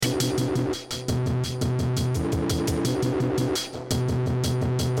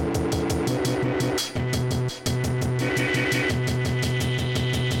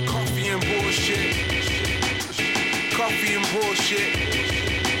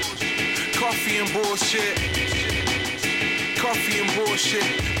Coffee and bullshit. Coffee and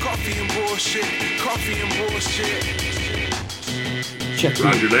bullshit. Coffee and bullshit. Coffee and bullshit. Check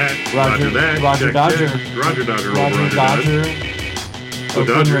Roger that. Roger that. Roger Check, Dodger. check. Roger Dodger. Roger Dodger. Go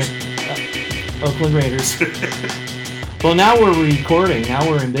Dodgers. Oakland Raiders. Well, now we're recording. Now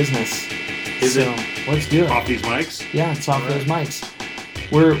we're in business. Is so, it? Let's do it. Off these mics? Yeah, it's off those mics.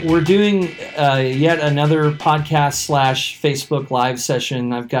 We're doing yet another podcast / Facebook Live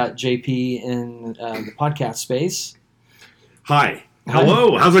session. I've got JP in the podcast space. Hi.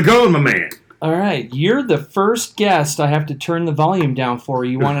 Hello. How's it going, my man? All right. You're the first guest I have to turn the volume down for.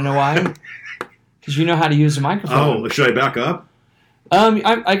 You want to know why? Because you know how to use a microphone. Oh, should I back up?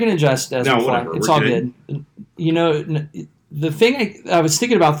 I can adjust as No, we fly. whatever. It's We're all good. You know, the thing I was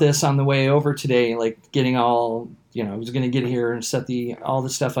thinking about this on the way over today, like getting all, I was going to get here and set all the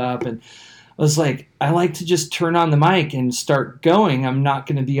stuff up, and I was like, I like to just turn on the mic and start going. I'm not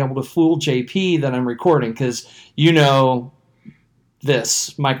going to be able to fool JP that I'm recording because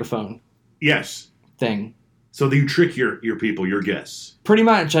this microphone Yes. thing. So you trick your people, your guests. Pretty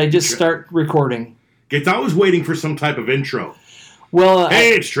much, I just start recording. It's always waiting for some type of intro. Well,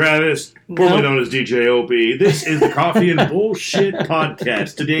 Hey, it's Travis, formerly No. known as DJ Opie. This is the Coffee and Bullshit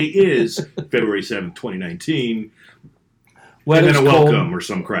Podcast. Today is February 7th, 2019. weather's And then a cold. welcome or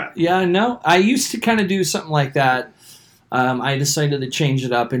some crap. Yeah, no, I used to kind of do something like that. I decided to change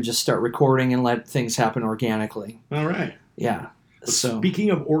it up and just start recording and let things happen organically. All right. Yeah. So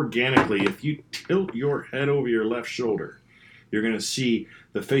Speaking of organically, if you tilt your head over your left shoulder, you're going to see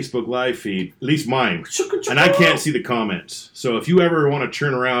the Facebook Live feed, at least mine. And I can't see the comments. So if you ever want to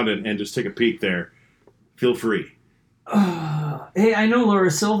turn around and just take a peek there, feel free. hey, I know Laura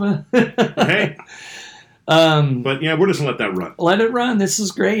Silva. Hey. But yeah, we're just going to let that run. Let it run. This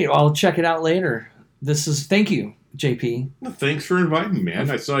is great. I'll check it out later. Thank you, JP. Well, thanks for inviting me, man.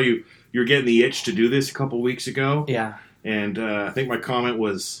 I saw you're getting the itch to do this a couple weeks ago. Yeah. And I think my comment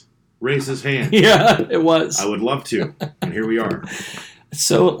was, raise his hand. Yeah, it was. I would love to. And here we are.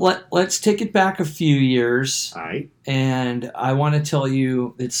 So let's take it back a few years. All right. And I want to tell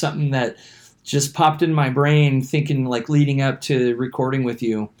you, it's something that just popped in my brain thinking like leading up to recording with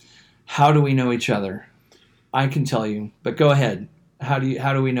you. How do we know each other? I can tell you, but go ahead. How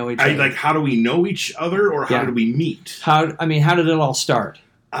do we know each other? How do we know each other or how Yeah. did we meet? How did it all start?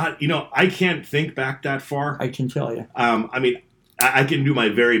 I can't think back that far. I can tell you. I can do my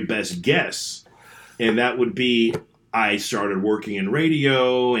very best guess, and that would be I started working in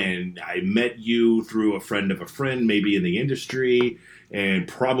radio, and I met you through a friend of a friend, maybe in the industry, and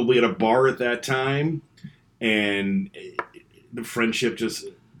probably at a bar at that time, and the friendship just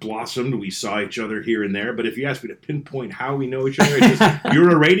blossomed. We saw each other here and there, but if you ask me to pinpoint how we know each other, it's just,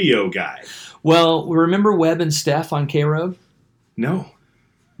 you're a radio guy. Well, remember Webb and Steph on K-Road? No.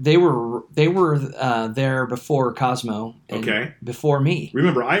 They were there before Cosmo. And Okay. Before me.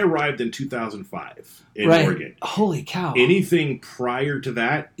 Remember, I arrived in 2005 in Right. Oregon. Holy cow. Anything prior to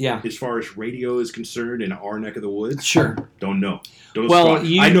that, Yeah. as far as radio is concerned in our neck of the woods, Sure. don't know. Well,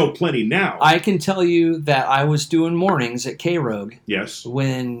 I know plenty now. I can tell you that I was doing mornings at K-Rogue Yes,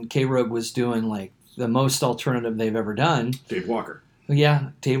 when K-Rogue was doing like the most alternative they've ever done. Dave Walker. Yeah,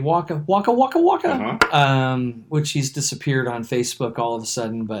 Dave Waka, Uh-huh. which he's disappeared on Facebook all of a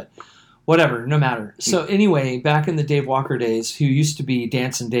sudden, but whatever, no matter. So anyway, back in the Dave Walker days, who used to be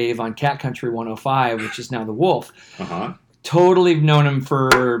Dancing Dave on Cat Country 105, which is now The Wolf, Uh-huh. totally known him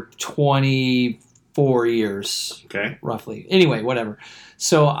for 24 years, Okay. roughly. Anyway, whatever.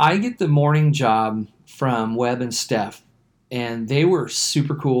 So I get the morning job from Webb and Steph, and they were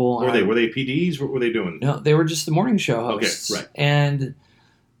super cool. Were they PDs? What were they doing? No, they were just the morning show Okay, hosts. right. And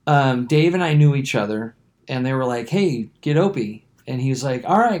Dave and I knew each other, and they were like, hey, get Opie. And he was like,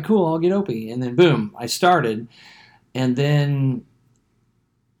 all right, cool, I'll get Opie. And then boom, I started. And then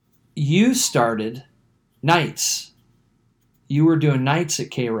you started nights. You were doing nights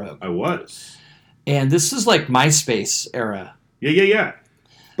at K-Rogue. I was. And this is like MySpace era. Yeah.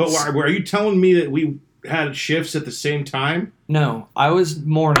 But were you telling me that we had shifts at the same time? No, I was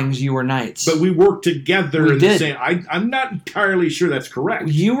mornings, you were nights. But we worked together We in did. the same... I'm not entirely sure that's correct.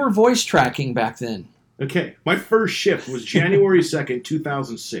 You were voice tracking back then. Okay. My first shift was January 2nd,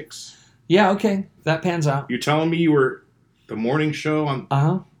 2006. Yeah, okay. That pans out. You're telling me you were the morning show on...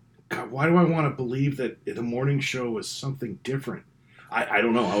 Uh-huh. God, why do I want to believe that the morning show was something different? I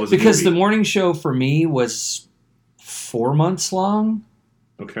don't know. I was Because the morning show for me was 4 months long.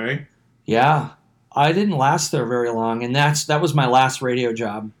 Okay. Yeah. I didn't last there very long, and that was my last radio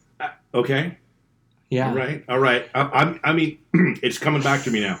job. Okay. Yeah. All right. I mean, it's coming back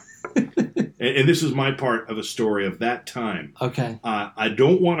to me now. and this is my part of a story of that time. Okay. I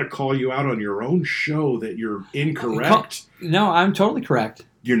don't want to call you out on your own show that you're incorrect. No, I'm totally correct.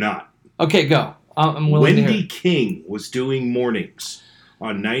 You're not. Okay, go. I'm willing to hear. Wendy King was doing mornings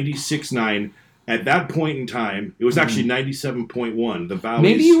on 96.9. At that point in time, it was actually 97.1. The Valley's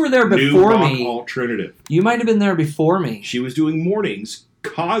Maybe you were there new before rock me. alternative. You might have been there before me. She was doing mornings.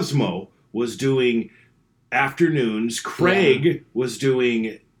 Cosmo was doing afternoons. Craig was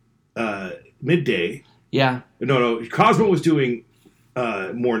doing midday. Yeah. No. Cosmo was doing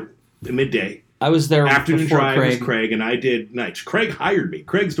more midday. I was there Afternoon before drive Craig. was Craig, and I did nights. Craig hired me.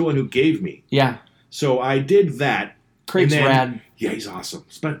 Craig's the one who gave me. Yeah. So I did that. Craig's And then- rad. Yeah, he's awesome.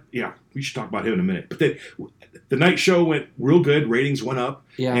 But yeah, we should talk about him in a minute. But then the night show went real good. Ratings went up.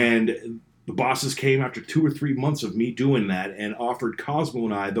 Yeah. And the bosses came after 2 or 3 months of me doing that and offered Cosmo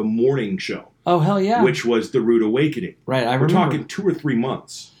and I the morning show, Oh, hell yeah. which was the Rude Awakening. Right, I We're remember. talking 2 or 3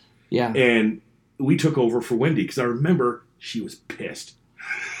 months. Yeah. And we took over for Wendy because I remember she was pissed.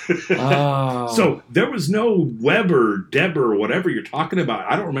 Oh. So there was no Web or Deb or whatever you're talking about.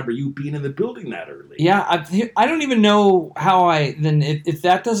 I don't remember you being in the building that early. Yeah, I don't even know how if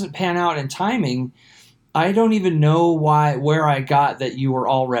that doesn't pan out in timing, I don't even know where I got that you were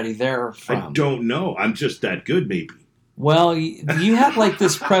already there from. I don't know. I'm just that good, maybe. Well, you had like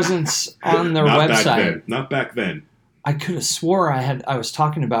this presence on their Not website. back then. Not back then. I could have swore I was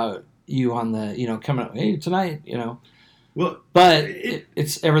talking about you on the, coming up, hey, tonight, Well, But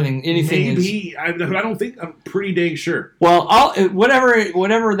it's everything. Anything is. maybe. I don't think. I'm pretty dang sure. Well,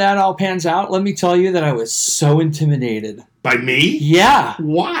 whatever that all pans out. Let me tell you that I was so intimidated. By me? Yeah,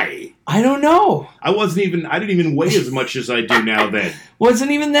 Why? I don't know. I didn't even weigh as much as I do now then.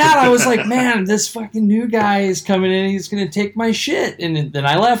 Wasn't even that. I was like, man, this fucking new guy is coming in. He's going to take my shit. And then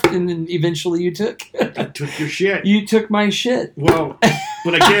I left, and then eventually you took. I took your shit. You took my shit. Well,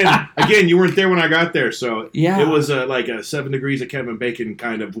 but again, you weren't there when I got there, so Yeah. it was like a 7 degrees of Kevin Bacon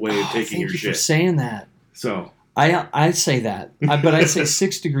kind of way of taking Thank your you shit. for saying that. So I say that, but I say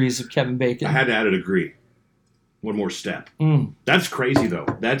 6 degrees of Kevin Bacon. I had to add a degree. One more step. Mm. That's crazy, though.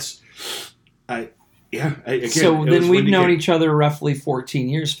 Again, So it then was we've Wendy known King. each other roughly 14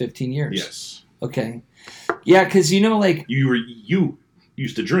 years, 15 years. Yes. Okay. Yeah, because like. You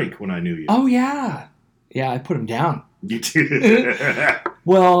used to drink when I knew you. Oh, yeah. Yeah, I put him down. You did.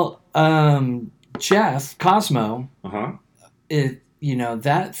 Well, Jeff, Cosmo, Uh-huh.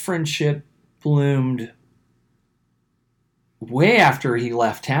 that friendship bloomed way after he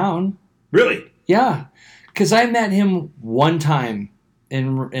left town. Really? Yeah, because I met him one time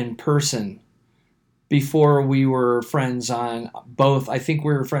in person before we were friends on both. I think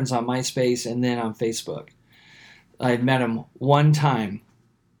we were friends on MySpace and then on Facebook. I had met him one time.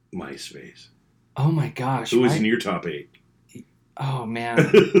 MySpace. Oh my gosh! Who was in your top 8? Oh man,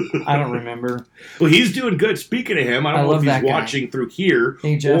 I don't remember. Well, he's doing good. Speaking of him, I I don't know love if that he's guy. watching through here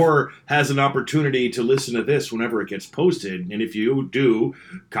Hey, Jeff. or has an opportunity to listen to this whenever it gets posted. And if you do,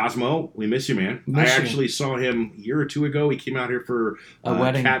 Cosmo, we miss you, man. Miss I you. actually saw him a year or 2 ago. He came out here for A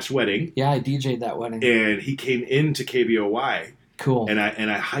wedding. Kat's wedding, Yeah, I DJ'd that wedding. and he came into KBOY, Cool. and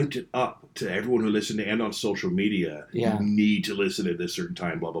I hyped it up to everyone who listened to and on social media. Yeah. You need to listen at this certain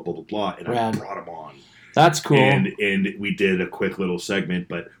time, blah, blah, blah, blah, blah. And Rad. I brought him on. That's cool. And we did a quick little segment,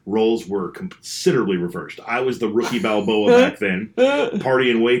 but roles were considerably reversed. I was the rookie Balboa back then,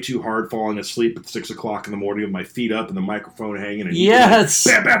 partying way too hard, falling asleep at 6 o'clock in the morning with my feet up and the microphone hanging. And Yes.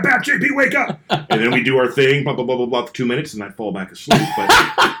 bam, bam, bam, JP, wake up! And then we do our thing, blah, blah, blah, blah, blah, for 2 minutes, and I fall back asleep.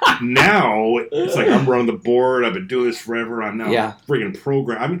 But now, it's like I'm running the board. I've been doing this forever. I'm now Yeah. friggin'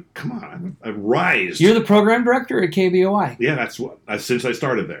 program. I mean, come on. I've rised. You're the program director at KBOI. Yeah, that's what, since I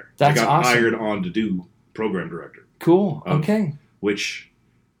started there. That's I got awesome. hired on to do program director. Cool. Of- Okay. Which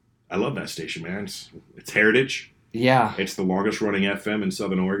I love that station, man. It's heritage. Yeah. It's the longest running FM in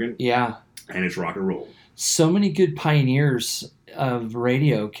Southern Oregon, Yeah. and it's rock and roll. So many good pioneers of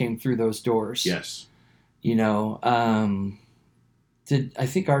radio came through those doors. Yes. I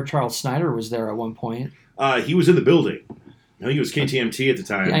think our Charles Snyder was there at one point. He was in the building. I think he was KTMT at the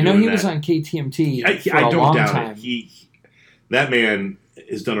time. I know doing he was that. on KTMT for I a don't long doubt time. it. That man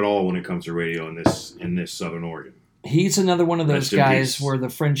has done it all when it comes to radio in this Southern Oregon. He's another one of those Rest in guys peace. where the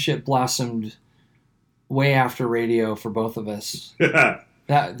friendship blossomed way after radio for both of us.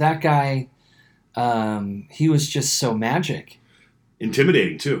 That guy, he was just so magic.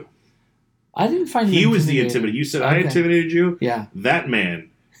 Intimidating too. I didn't find him He was the intimidating. intimidating. You said I Okay. intimidated you. Yeah. That man,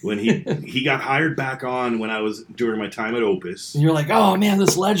 when he got hired back on when I was during my time at Opus. And you're like, oh man,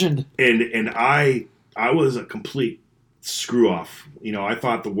 this legend. And I was a complete screw off. I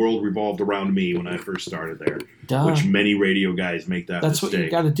thought the world revolved around me when I first started there, Duh. which many radio guys make that That's mistake. what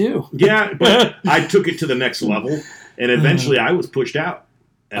you got to do. Yeah, but I took it to the next level, and eventually I was pushed out,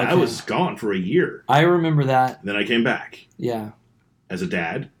 and I Okay. was gone for a year. I remember that. Then I came back Yeah. as a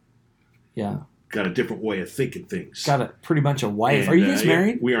dad, Yeah. got a different way of thinking things. Got a pretty much a wife. And, Are you guys yeah,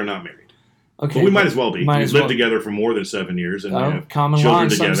 married? we are not married. Okay. But we might as well be. Might We've as lived well. together for more than 7 years, and we have Common law children in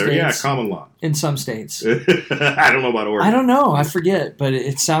some together. Yeah, states. common law. In some states. I don't know about Oregon. I don't know. I forget, but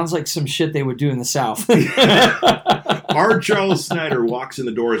it sounds like some shit they would do in the South. Our Charles Snyder walks in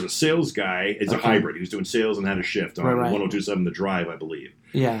the door as a sales guy. It's a Okay. hybrid. He was doing sales and had a shift on Right. 1027 The Drive, I believe.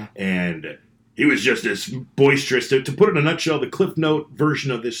 Yeah. And he was just as boisterous. To put it in a nutshell, the Cliff Note version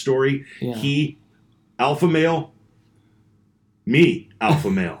of this story, Yeah. he, alpha male, me, alpha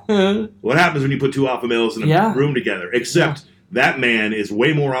male. What happens when you put two alpha males in a Yeah. room together? Except that man is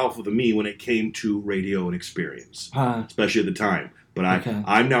way more alpha than me when it came to radio and experience, especially at the time. But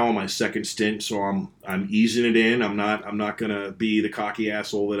I'm now on my second stint, so I'm easing it in. I'm not gonna be the cocky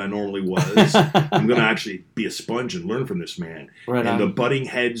asshole that I normally was. I'm gonna actually be a sponge and learn from this man. Right and on. the butting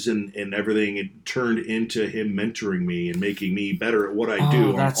heads and everything, it turned into him mentoring me and making me better at what I do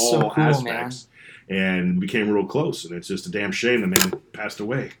on that's all so cool, aspects. And became real close. And it's just a damn shame the man passed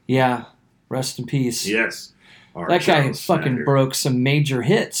away. Yeah. Rest in peace. Yes. Our That guy Charles fucking Snyder. broke some major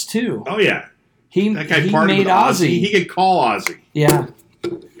hits too. Oh yeah. That guy he partied made with Ozzy. He could call Ozzy. Yeah.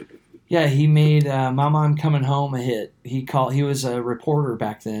 Yeah, he made Mama I'm Coming Home a hit. He was a reporter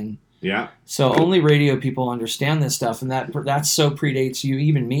back then. Yeah. So only radio people understand this stuff, and that so predates you,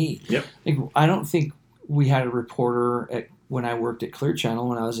 even me. Yep. Like, I don't think we had a reporter when I worked at Clear Channel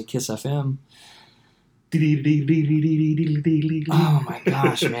when I was at Kiss FM. Oh my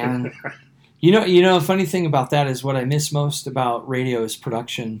gosh, man! You know, a funny thing about that is what I miss most about radio is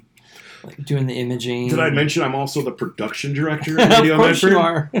production, like doing the imaging. Did I mention I'm also the production director at Radio Of course Medford? you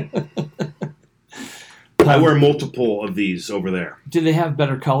are. I wear multiple of these over there. Do they have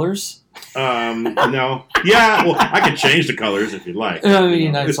better colors? No. Yeah, well, I could change the colors if you'd like. I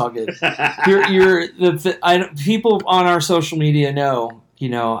mean, that's all good. People on our social media know.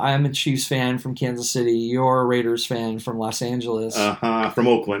 I'm a Chiefs fan from Kansas City. You're a Raiders fan from Los Angeles From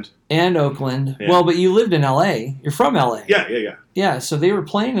Oakland. and Oakland. Yeah. Well, but you lived in L.A. You're from L.A. Yeah. Yeah, so they were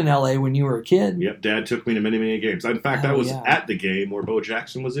playing in L.A. when you were a kid. Yep, Dad took me to many, many games. In fact, I Oh, was yeah. at the game where Bo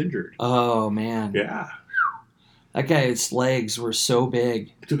Jackson was injured. Oh, man. Yeah. That guy's legs were so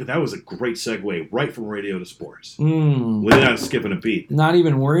big. Dude, that was a great segue right from radio to sports. Mm, Without skipping a beat. not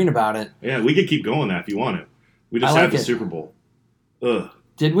even worrying about it. Yeah, we could keep going that if you want to. We just I had like the it. Super Bowl. Ugh.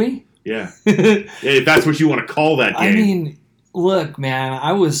 Did we? Yeah. Yeah, if that's what you want to call that game. I mean, look, man,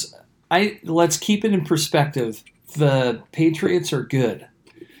 let's keep it in perspective. The Patriots are good.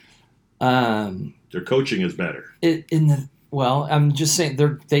 Their coaching is better. I'm just saying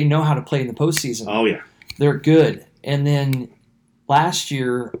they know how to play in the postseason. Oh, yeah. They're good. And then last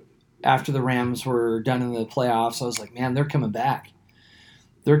year, after the Rams were done in the playoffs, I was like, man, they're coming back.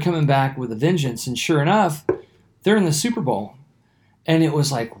 They're coming back with a vengeance. And sure enough, they're in the Super Bowl. And it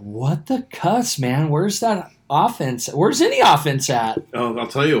was like, what the cuss, man? Where's that offense? Where's any offense at? Oh, I'll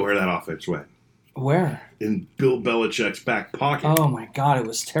tell you where that offense went. Where? In Bill Belichick's back pocket. Oh, my God. It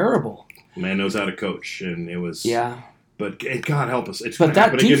was terrible. Man knows how to coach, and it was. Yeah. But God help us, it's But going to that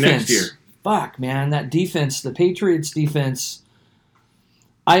happen again defense, next year. fuck, man, that defense, the Patriots defense.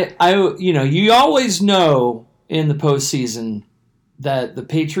 You always know in the postseason that the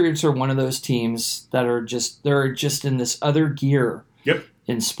Patriots are one of those teams that are they're just in this other gear. Yep.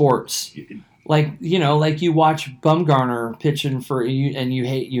 In sports, like you watch Bumgarner pitching for you, and you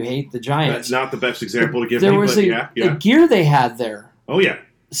hate the Giants. That's not the best example to give There me, was but a yeah. gear they had there. Oh, yeah.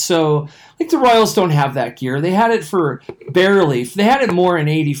 So, like the Royals don't have that gear. They had it for barely. They had it more in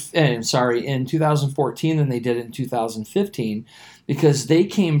 2014 than they did in 2015 because they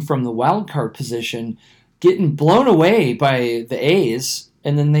came from the wild card position, getting blown away by the A's,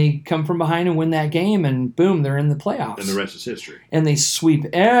 and then they come from behind and win that game, and boom, they're in the playoffs. And the rest is history. And they sweep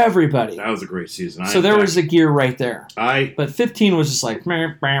everybody. That was a great season. So there was a gear right there. But 15 was just like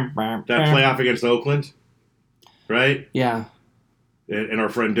that playoff against Oakland, right? Yeah. And our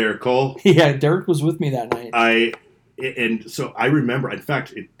friend Derek Cole. Yeah, Derek was with me that night. And so I remember. In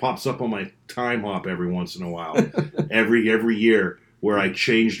fact, it pops up on my time hop every once in a while, every year, where I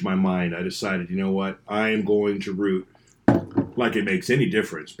changed my mind. I decided, you know what, I am going to root like it makes any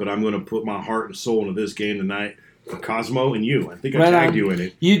difference, but I'm going to put my heart and soul into this game tonight for Cosmo and you. I think I tagged you in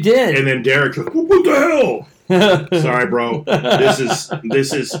it. You did. And then Derek's like, what the hell? Sorry, bro.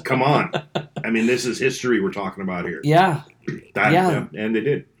 This is come on. I mean, this is history we're talking about here. Yeah. And they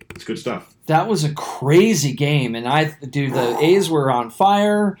did. It's good stuff. That was a crazy game, and the A's were on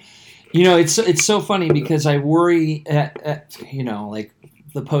fire. You know, it's so funny because I worry like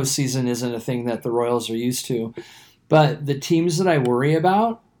the postseason isn't a thing that the Royals are used to, but the teams that I worry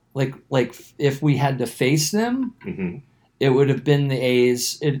about, like if we had to face them, Mm-hmm. it would have been the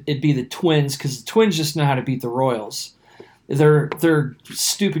A's. It'd be the Twins because the Twins just know how to beat the Royals. They're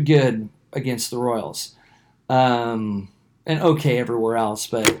stupid good against the Royals, and okay everywhere else.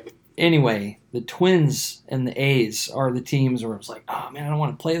 But anyway, the Twins and the A's are the teams where it's like, oh man, I don't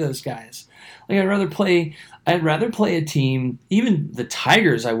want to play those guys. Like I'd rather play a team. Even the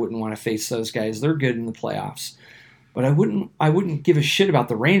Tigers, I wouldn't want to face those guys. They're good in the playoffs, but I wouldn't give a shit about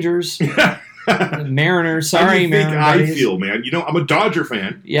the Rangers, the Mariners. Sorry, Mariners. I feel, man. You know, I'm a Dodger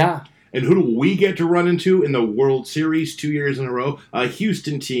fan. Yeah. And who do we get to run into in the World Series 2 years in a row? A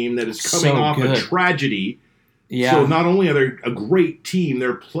Houston team that is coming off a tragedy. Yeah. So not only are they a great team,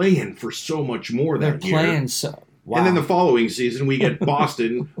 they're playing for so much more that year. They're playing so. Wow. And then the following season, we get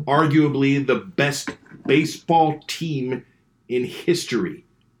Boston, arguably the best baseball team in history.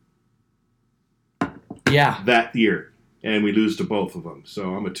 Yeah. That year. And we lose to both of them.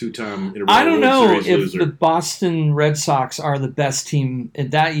 So I'm a two-time in a row I don't World know Series if loser. the Boston Red Sox are the best team in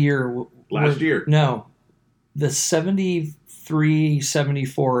that year. Last year. No. The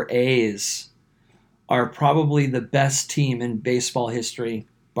 73-74 A's are probably the best team in baseball history,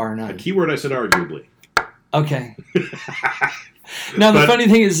 bar A none. keyword I said arguably. Okay. Now the But- funny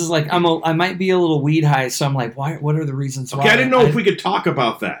thing is like I might be a little weed high, so I'm like, why? What are the reasons why? Okay, I didn't know if we could talk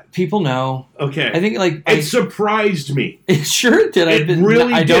about that. People know. Okay. I think like It surprised me. it sure did. It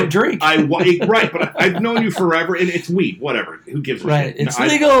really I did. don't drink. Right, but I've known you forever, and it's weed. Whatever. Who gives a Right. shit? It's No,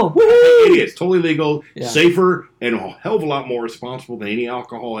 legal. It is totally legal, Yeah. safer, and a hell of a lot more responsible than any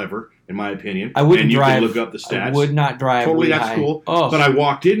alcohol ever, in my opinion. I wouldn't and you drive. can look up the stats. I would not drive. Totally, weed that's high. cool. Oh, But I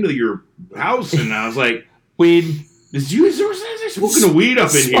walked into your house, and I was like, weed. "Is you smoking a weed up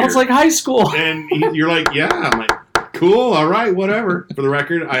in here?" Smells like high school. And you're like, "Yeah." I'm like, "Cool, all right, whatever." For the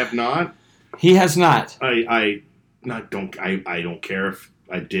record, I have not. He has not. I don't care if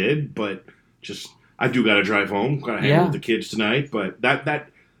I did, but just I do got to drive home. Got to hang out with the kids tonight, but that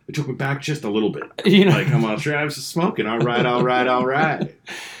it took me back just a little bit. You know, Like I'm on Travis is smoking. All right.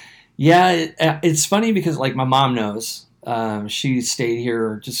 yeah. It's funny because like my mom knows. She stayed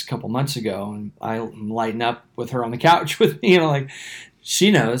here just a couple months ago, and I'm lighting up with her on the couch with me. You know, like she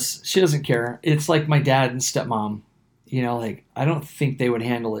knows. She doesn't care. It's like my dad and stepmom. You know, like I don't think they would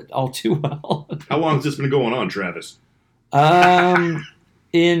handle it all too well. How long has this been going on, Travis?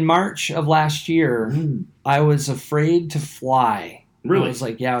 In March of last year, I was afraid to fly. Really? I was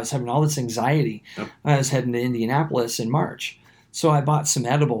like, I was having all this anxiety. Oh. I was heading to Indianapolis in March. So I bought some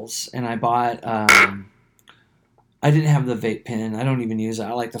edibles, and I bought, I didn't have the vape pen. I don't even use it.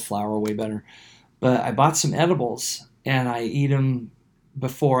 I like the flower way better. But I bought some edibles, and I eat them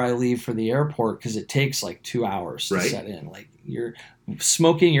before I leave for the airport because it takes like 2 hours to set in. Like you're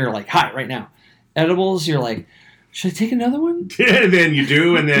smoking, you're like, hi, right now. Edibles, you're like, should I take another one? Yeah, then you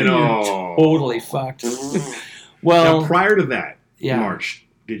do, and then You're totally fucked. Well, now, prior to that, yeah. March,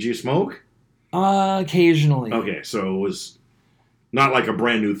 did you smoke? Occasionally. Okay, so it was not like a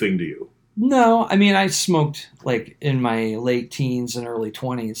brand new thing to you. No, I mean I smoked like in my late teens and early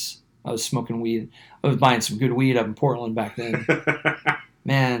 20s. I was smoking weed. I was buying some good weed up in Portland back then.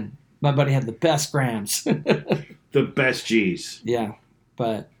 Man, my buddy had the best grams. The best G's. Yeah,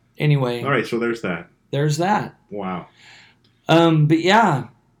 but anyway. All right, so there's that. There's that. Wow. But yeah,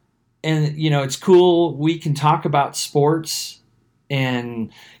 and you know it's cool. We can talk about sports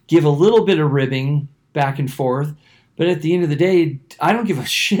and give a little bit of ribbing back and forth. But at the end of the day, I don't give a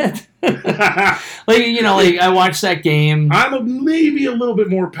shit. Like, you know, like I watched that game. I'm maybe a little bit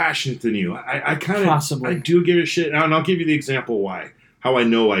more passionate than you. I kind of Possibly. I do give a shit. And I'll give you the example why. How I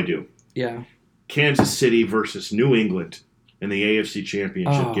know I do. Yeah. Kansas City versus New England in the AFC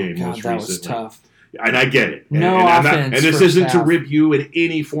Championship Oh, game God, most that recently. was tough. And I get it. No and I'm offense and this first isn't to half. rib you in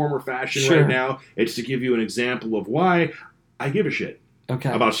any form or fashion Sure. right now. It's to give you an example of why I give a shit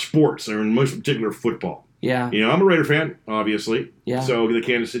Okay. about sports, or in most particular football. Yeah. You know, I'm a Raider fan, obviously. Yeah. So the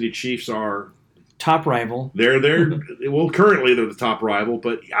Kansas City Chiefs are Top rival. they're well, currently they're the top rival,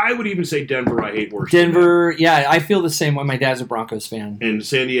 but I would even say Denver I hate worse. than Denver. Yeah, I feel the same way. My dad's a Broncos fan. them. And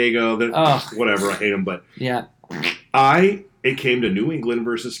San Diego, Ugh. whatever, I hate them. But Yeah. it came to New England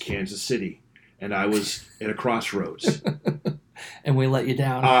versus Kansas City, and I was at a crossroads. And we let you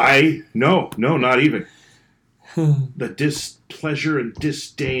down. No, not even. The displeasure and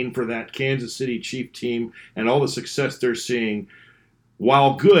disdain for that Kansas City Chief team and all the success they're seeing,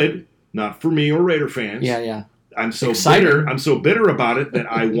 while good, not for me or Raider fans, yeah. I'm so Exciting. bitter. I'm so bitter about it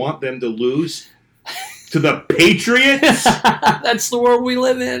that I want them to lose to the Patriots. That's the world we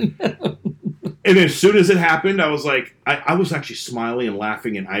live in. And as soon as it happened, I was like, I was actually smiling and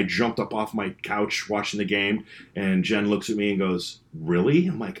laughing, and I jumped up off my couch watching the game, and Jen looks at me and goes, "Really?"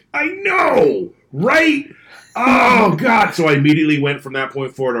 I'm like, "I know, right? Oh, God." So I immediately went from that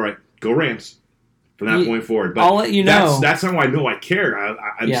point forward, all right, go Rams from that point forward. But I'll let you know. That's how I know I care.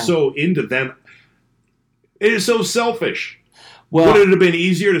 I'm so into them. It is so selfish. Well, would it have been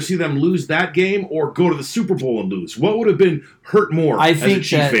easier to see them lose that game or go to the Super Bowl and lose? What would have been hurt more as a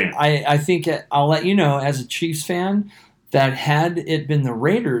Chiefs fan? I think I'll let you know, as a Chiefs fan, that had it been the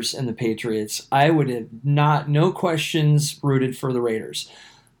Raiders and the Patriots, I would have no questions rooted for the Raiders.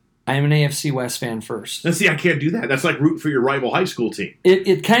 I am an AFC West fan first. And see, I can't do that. That's like rooting for your rival high school team.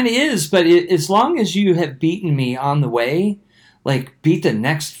 It kind of is, but as long as you have beaten me on the way, like, beat the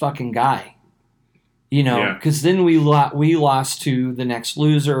next fucking guy. You know, because then we lost to the next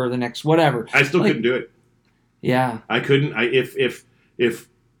loser or the next whatever. I still couldn't do it. Yeah, I couldn't. If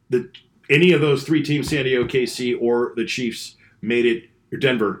any of those three teams, San Diego, KC, or the Chiefs made it, or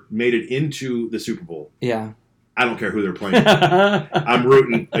Denver made it into the Super Bowl. Yeah, I don't care who they're playing. I'm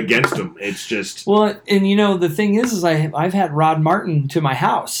rooting against them. It's just and you know the thing is I've had Rod Martin to my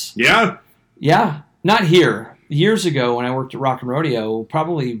house. Yeah, not here. Years ago when I worked at Rock and Rodeo,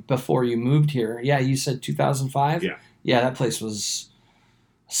 probably before you moved here. Yeah, you said 2005? Yeah, that place was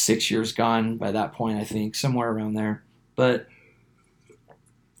 6 years gone by that point, I think, somewhere around there. But,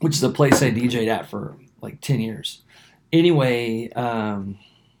 which is the place I DJ'd at for like 10 years. Anyway,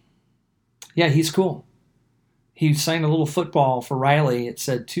 he's cool. He signed a little football for Riley. It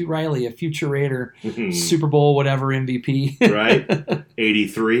said, "To Riley, a future Raider, Super Bowl, whatever, MVP." Right?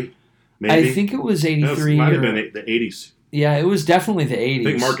 83. Maybe. I think it was 83. It might have been the 80s. Yeah, it was definitely the 80s. I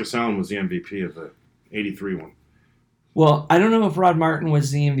think Marcus Allen was the MVP of the 83 one. Well, I don't know if Rod Martin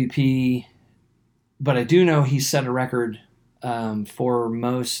was the MVP, but I do know he set a record for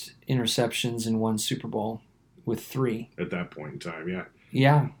most interceptions in one Super Bowl with 3. At that point in time, yeah.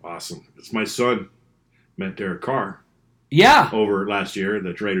 Yeah. Awesome. It's my son met Derek Carr. Yeah. Over last year at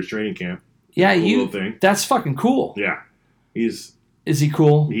the Raiders training camp. Yeah, cool little thing. That's fucking cool. Yeah. Is he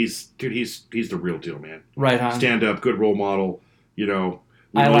cool? He's the real deal, man. Right on. Stand up, good role model. You know,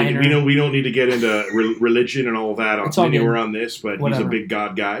 eyeliner. We don't need to get into religion and all that anywhere on this, but whatever. He's a big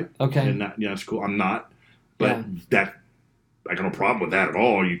God guy. Okay, and that's cool. I'm not, but I got no problem with that at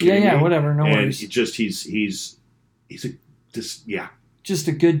all. Are you kidding me? Yeah, whatever. No worries. And he's just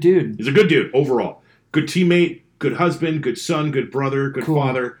a good dude. He's a good dude overall. Good teammate, good husband, good son, good brother, good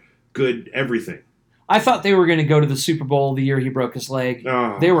father, good everything. I thought they were going to go to the Super Bowl the year he broke his leg.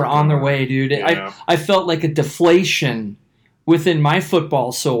 Oh, they were on their way, dude. Yeah. I felt like a deflation within my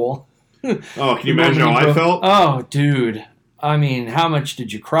football soul. Oh, can you imagine how I felt? Oh, dude. I mean, how much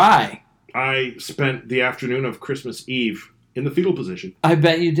did you cry? I spent the afternoon of Christmas Eve in the fetal position. I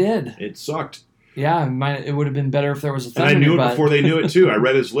bet you did. It sucked. Yeah, it would have been better if there was a thumb. And I knew it before they knew it, too. I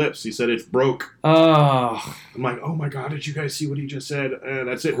read his lips. He said it broke. Oh. I'm like, oh, my God, did you guys see what he just said?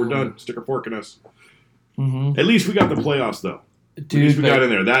 That's it. We're done. Stick a fork in us. Mm-hmm. At least we got the playoffs, though. Dude, at least we got in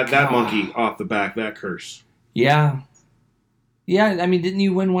there. That monkey off the back, that curse. Yeah. Yeah, I mean, didn't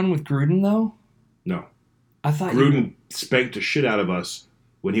you win one with Gruden, though? No. I thought Gruden spanked the shit out of us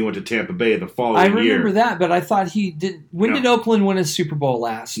when he went to Tampa Bay the following year. I remember that, but I thought he did. When did Oakland win a Super Bowl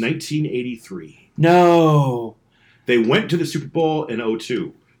last? 1983. No. They went to the Super Bowl in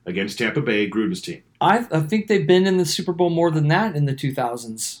 2002 against Tampa Bay, Gruden's team. I think they've been in the Super Bowl more than that in the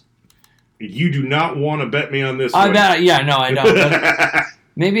 2000s. You do not want to bet me on this I one. bet. Yeah, no, I don't. But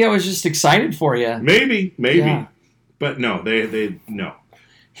maybe I was just excited for you. Maybe. Yeah. But no, they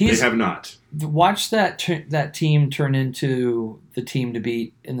have not. Watch that team turn into the team to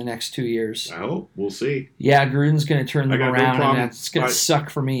beat in the next 2 years. I hope. We'll see. Yeah, Gruden's going to turn them around, and that's going to suck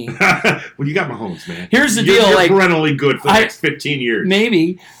for me. Well, you got Mahomes, man. Here's the deal. You're perennially good for the next 15 years.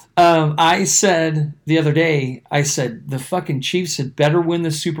 Maybe. I said the other day, the fucking Chiefs had better win the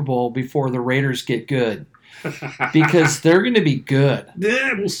Super Bowl before the Raiders get good. Because they're going to be good.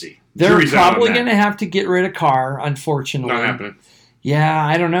 Yeah, we'll see. They're probably going to have to get rid of Carr, unfortunately. Not happening. Yeah,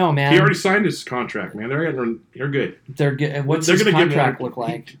 I don't know, man. He already signed his contract, man. They're good. They're good. What's his contract look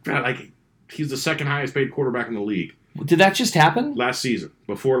like? He's the second highest paid quarterback in the league. Did that just happen?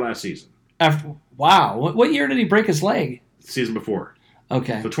 Before last season. Wow. What year did he break his leg? Season before.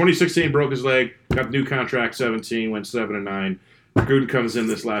 Okay. So 2016 broke his leg, got the new contract, 17, went 7-9. Gruden comes in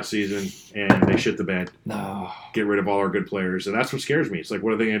this last season, and they shit the bed. No. Get rid of all our good players. And that's what scares me. It's like,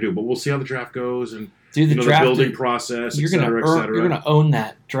 what are they going to do? But we'll see how the draft goes and the building process, et cetera, et cetera. You're going to own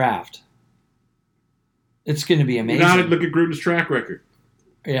that draft. It's going to be amazing. Now look at Gruden's track record.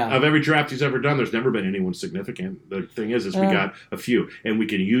 Yeah. Of every draft he's ever done, there's never been anyone significant. The thing is we got a few, and we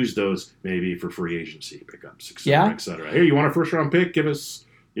can use those maybe for free agency pickups, et cetera. Hey, you want a first-round pick? Give us,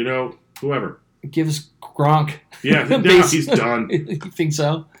 whoever. Give us Gronk. Yeah, now he's done. You think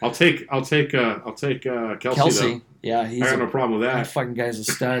so? I'll take Kelsey. Though. Yeah, I got no problem with that that. fucking guy's a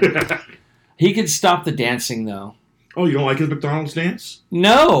stud. He could stop the dancing though. Oh, you don't like his McDonald's dance?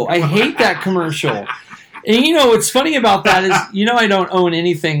 No, I hate that commercial. And what's funny about that is, I don't own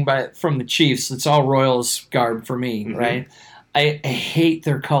anything from the Chiefs. It's all Royals garb for me, right? I hate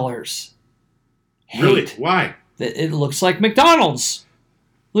their colors. Really? Why? It looks like McDonald's.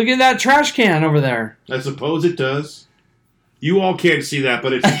 Look at that trash can over there. I suppose it does. You all can't see that,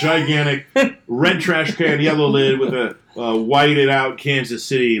 but it's a gigantic red trash can, yellow lid with a whited out Kansas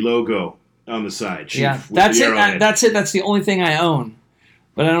City logo on the side. Chief, that's it. That's it. That's the only thing I own.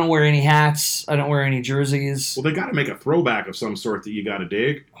 But I don't wear any hats. I don't wear any jerseys. Well, they got to make a throwback of some sort that you got to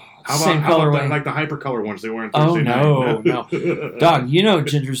dig. How Same about that, like the hypercolor ones they wear on Thursday night? No. Dog,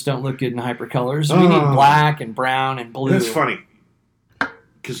 gingers don't look good in hypercolors. We need black and brown and blue. That's funny.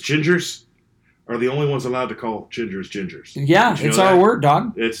 Because gingers are the only ones allowed to call gingers. Yeah, it's our word,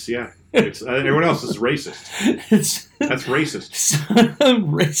 dog. It's everyone else is racist. That's racist.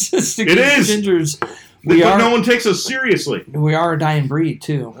 Racist it is. Gingers. No one takes us seriously. We are a dying breed,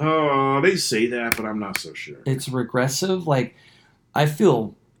 too. Oh, they say that, but I'm not so sure. It's regressive. Like, I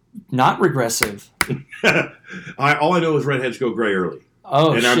feel not regressive. All I know is redheads go gray early.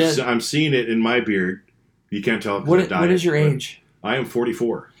 Oh, and shit. I'm seeing it in my beard. You can't tell. What is your age? I am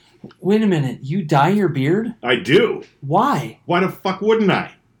 44. Wait a minute. You dye your beard? I do. Why? Why the fuck wouldn't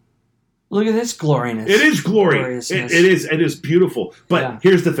I? Look at this gloriousness. It is glorious. It is beautiful. But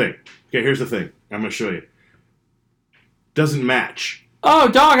here's the thing. Okay, here's the thing. I'm going to show you. Doesn't match. Oh,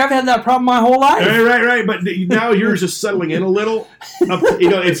 dog, I've had that problem my whole life. Right. But now yours is settling in a little.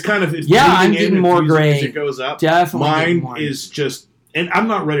 It's kind of... I'm getting more gray. As it goes up. Definitely. Mine is just... And I'm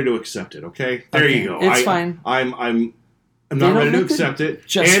not ready to accept it, okay? There you go. It's fine. I'm not ready to accept it.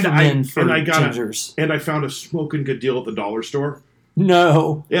 Just gingers. And I found a smoking good deal at the dollar store.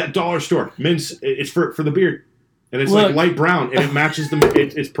 No. Yeah, dollar store. Mints. It's for the beard. And it's like light brown, and it matches them.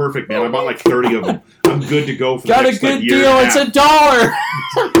 It's perfect, man. I bought like 30 of them. I'm good to go for the next Got a good year deal. It's $1.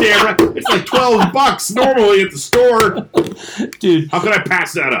 Damn right. It's like $12 normally at the store. Dude. How could I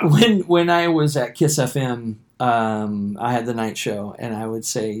pass that up? When I was at Kiss FM, I had the night show, and I would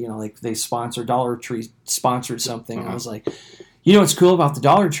say, like they sponsored Dollar Tree sponsored something. I was like, what's cool about the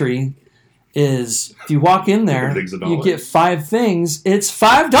Dollar Tree is if you walk in there, you get 5 things. It's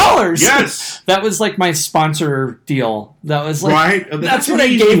 $5. Yes, that was like my sponsor deal. That was like right. That's what I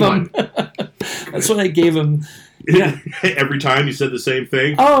gave him. That's what I gave him. Yeah. Every time you said the same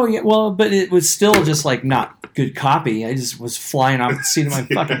thing. Oh yeah, well, but it was still just like not good copy. I just was flying off the seat of my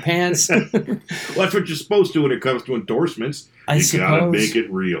fucking pants. Well, that's what you're supposed to when it comes to endorsements. You gotta make it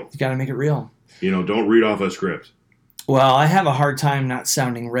real. You gotta make it real. Don't read off a script. Well, I have a hard time not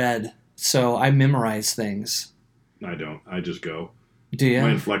sounding red, so I memorize things. I don't. I just go. Do you? My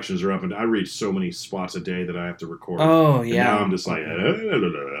inflections are up, and I read so many spots a day that I have to record. Oh yeah. And now I'm just like,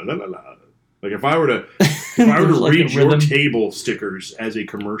 like if I were to read your table stickers as a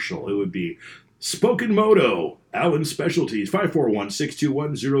commercial, it would be Spoken Moto, Allen Specialties,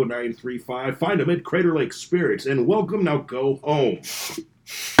 541-621-0935. Find them at Crater Lake Spirits, and welcome. Now go home.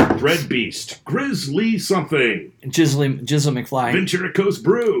 Red Beast, Grizzly something, Jizzle McFly, Ventura Coast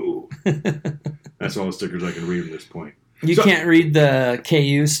Brew. That's all the stickers I can read at this point. You can't read the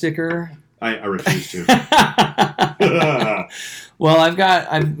KU sticker. I refuse to. Well, I've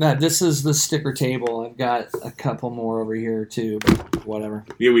this is the sticker table. I've got a couple more over here too. But whatever.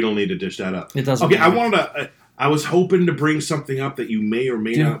 Yeah, we don't need to dish that up. It doesn't. Okay, matter. I was hoping to bring something up that you may or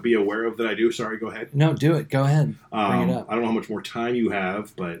may not be aware of that I do. Sorry, go ahead. No, do it. Go ahead. Bring it up. I don't know how much more time you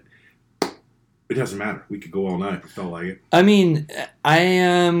have, but it doesn't matter. We could go all night if it felt like it. I mean, I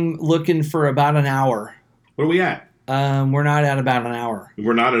am looking for about an hour. What are we at? We're not at about an hour.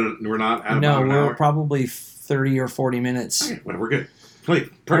 We're not at about an hour? No, we're probably 30 or 40 minutes. Okay, well, we're good.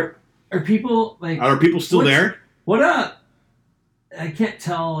 Wait, are people like? Are people still there? What up? I can't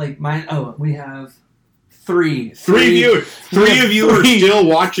tell. Like mine. Oh, we have three viewers. Three of you are still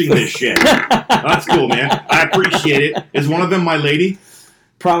watching this shit. That's cool, man. I appreciate it. Is one of them my lady?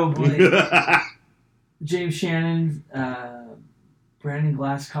 Probably. James Shannon, Brandon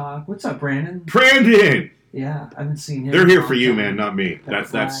Glasscock. What's up, Brandon? Brandon. Yeah, I haven't seen him. They're here for you, man, not me.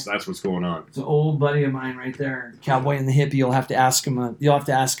 That's what's going on. It's an old buddy of mine right there, Cowboy and the Hippie. You'll have to ask him. You'll have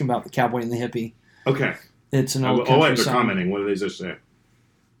to ask him about the Cowboy and the Hippie. Okay. It's an old country they're song. commenting. What do they just say?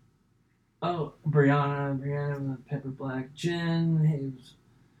 Oh, Brianna, Pepper Black, Jen. Hayes.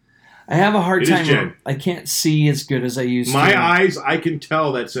 I have a hard It is time. Jen. I can't see as good as I used My to. eyes, I can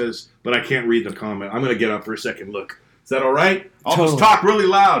tell that says, but I can't read the comment. I'm going to get up for a second look. Is that all right? I'll Totally. just talk really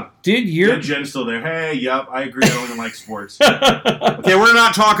loud. Dude, you're. Jen's still there. Hey, yep, I agree. I don't even like sports. Okay, we're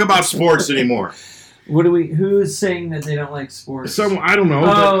not talking about sports anymore. Who is saying that they don't like sports? I don't know.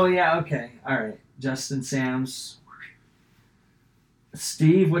 Oh, yeah, okay. All right. Justin Sams.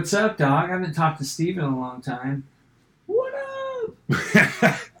 Steve, what's up, dog? I haven't talked to Steve in a long time. What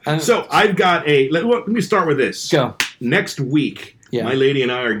up? So I've got let me start with this. Go. Next week, Yeah. my lady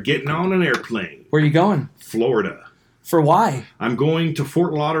and I are getting on an airplane. Where are you going? Florida. For why? I'm going to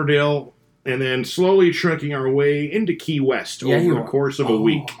Fort Lauderdale and then slowly trekking our way into Key West over the course of a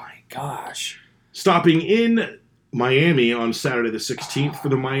week. Oh, my gosh. Stopping in Miami on Saturday the 16th for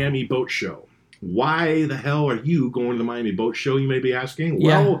the Miami Boat Show. Why the hell are you going to the Miami Boat Show, you may be asking?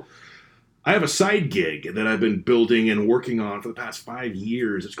 Yeah. Well, I have a side gig that I've been building and working on for the past 5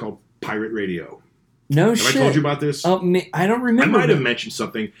 years. It's called Pirate Radio. No Have shit. I told you about this? I don't remember. I might have mentioned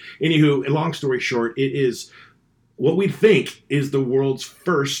something. Anywho, long story short, it is what we think is the world's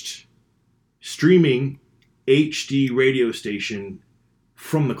first streaming HD radio station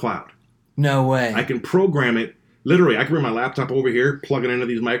from the cloud. No way. I can program it. Literally, I can bring my laptop over here, plug it into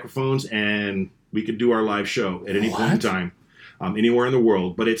these microphones, and we could do our live show at any point in time, anywhere in the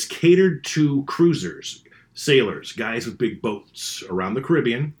world. But it's catered to cruisers, sailors, guys with big boats around the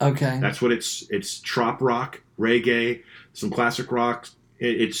Caribbean. Okay. That's what it's trop rock, reggae, some classic rock.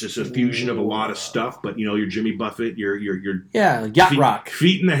 It's just a fusion of a lot of stuff. But your Jimmy Buffett, your yacht rock,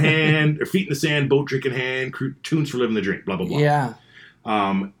 feet in the hand, or feet in the sand, boat drinking hand, tunes for living the dream, blah blah blah. Yeah.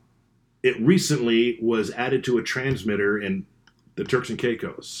 It recently was added to a transmitter in the Turks and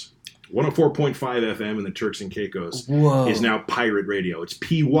Caicos. 104.5 FM in the Turks and Caicos is now Pirate Radio. It's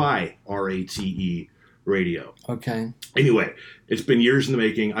PYRATE radio. Okay. Anyway, it's been years in the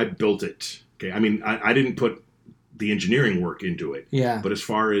making. I built it. Okay. I mean, I didn't put the engineering work into it. Yeah. But as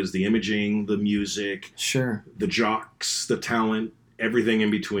far as the imaging, the music, sure, the jocks, the talent, everything in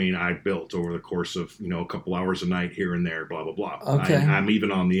between, I built over the course of, a couple hours a night here and there, blah, blah, blah. Okay. I'm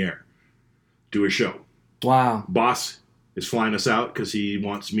even on the air. Do a show. Wow. Boss is flying us out because he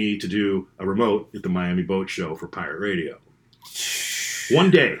wants me to do a remote at the Miami Boat Show for Pirate Radio.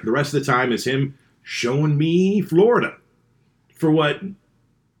 One day. The rest of the time is him showing me Florida for what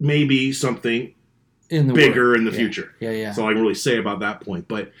may be something bigger in the future. Yeah. That's all I can really say about that point.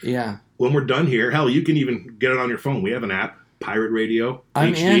 But yeah, when we're done here, hell, you can even get it on your phone. We have an app, Pirate Radio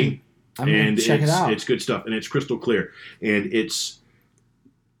I'm HD. I'm going to check it out. It's good stuff, and it's crystal clear. And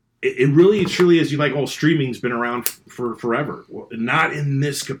it really truly is. Streaming's been around for forever. Well, not in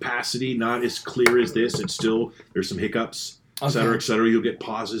this capacity, not as clear as this. It's still, there's some hiccups, et cetera, et cetera. You'll get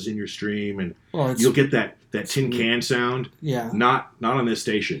pauses in your stream, and you'll get that tin can sound. Yeah. Not on this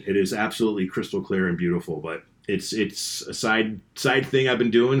station. It is absolutely crystal clear and beautiful, but it's a side thing I've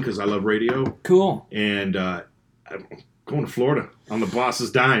been doing because I love radio. Cool. And I'm going to Florida on the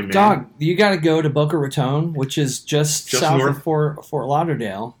boss's dime, man. Dog, you got to go to Boca Raton, which is just south north? of Fort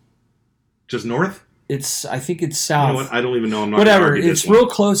Lauderdale. Just north? I think it's south. You know what? I don't even know. I'm not Whatever. gonna argue It's this one. real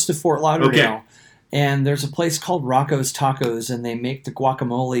close to Fort Lauderdale. Okay. And there's a place called Rocco's Tacos, and they make the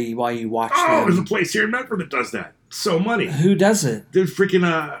guacamole while you watch Oh, them. there's a place here in Medford that does that. So money. Who does it? There's freaking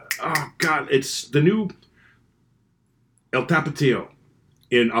oh god, it's the new El Tapatio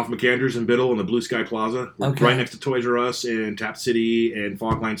off McAndrews and Biddle in the Blue Sky Plaza, Okay. right next to Toys R Us and Tap City and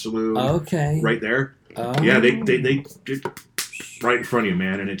Fogline Saloon. Okay. Right there. Oh. Yeah, they right in front of you,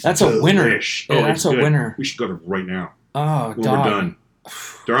 man, and it's That's a winner. delish. Yeah, Oh, that's it's a good. winner. We should go to right now Oh, when dog. we're done.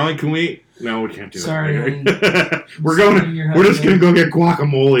 Darling, can we? No, we can't do Sorry, that. We're Sorry, your We're just husband. gonna go get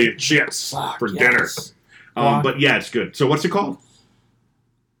guacamole and chips Fuck, for yes. dinner. But yeah, it's good. So what's it called?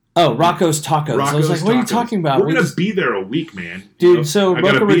 Oh, Rocco's Tacos. I was like, what are you Tacos. talking about? We're We gonna just- be there a week, man. Dude, so I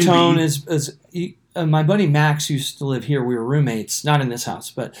got a Boca B&B. Raton is my buddy Max used to live here. We were roommates, not in this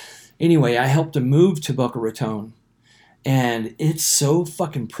house, but anyway, I helped him move to Boca Raton, and it's so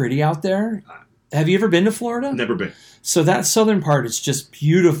fucking pretty out there. Have you ever been to Florida? Never been. So that southern part is just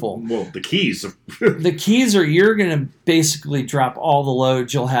beautiful. Well, the Keys. The Keys you're gonna basically drop all the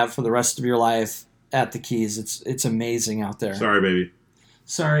loads you'll have for the rest of your life at the Keys. It's amazing out there. Sorry, baby.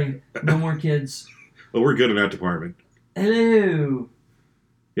 Sorry, no more kids. Well, we're good in that department. Hello.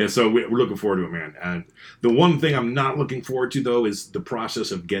 Yeah, so we're looking forward to it, man. And the one thing I'm not looking forward to, though, is the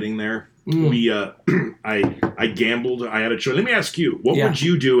process of getting there. We, I gambled. I had a choice. Let me ask you, what would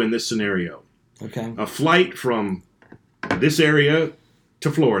you do in this scenario? Okay. A flight from this area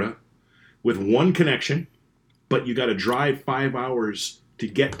to Florida with one connection, but you got to drive 5 hours to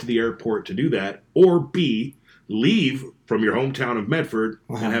get to the airport to do that, or B, leave from your hometown of Medford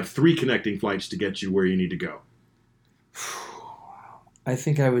and have 3 connecting flights to get you where you need to go? I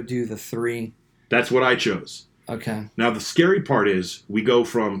think I would do the 3. That's what I chose. Okay. Now, the scary part is we go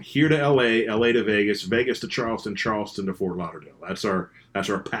from here to LA, LA to Vegas, Vegas to Charleston, Charleston to Fort Lauderdale. That's our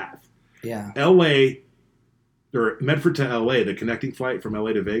path. Yeah. LA, or Medford to LA, the connecting flight from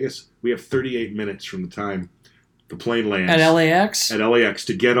LA to Vegas, we have 38 minutes from the time the plane lands. At LAX? At LAX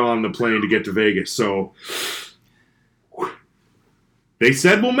to get on the plane to get to Vegas. So they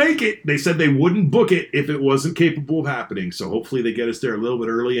said we'll make it. They said they wouldn't book it if it wasn't capable of happening. So hopefully they get us there a little bit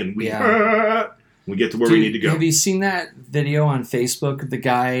early and we get to where we need to go. Have you seen that video on Facebook of the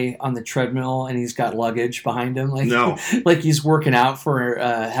guy on the treadmill and he's got luggage behind him? Like, No. Like he's working out for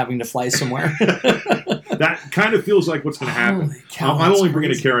having to fly somewhere. That kind of feels like what's going to happen. Holy cow, I'm only that's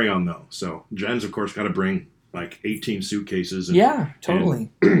bringing a crazy. carry-on, though. So Jen's, of course, got to bring like 18 suitcases and Yeah,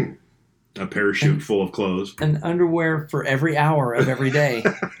 totally. a parachute full of clothes. And underwear for every hour of every day.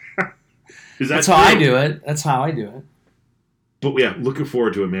 That's true? how I do it. That's how I do it. But yeah, looking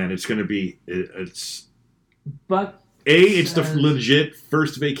forward to it, man. It's going to be, it's Buck it's the says- legit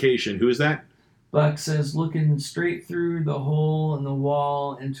first vacation. Who is that? Buck says, looking straight through the hole in the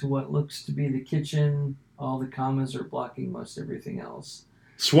wall into what looks to be the kitchen. All the commas are blocking most everything else.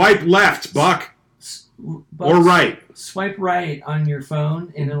 Swipe left, Buck. Buck, Or right. Swipe right on your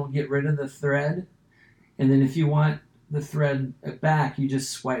phone and it'll get rid of the thread. And then if you want the thread back, you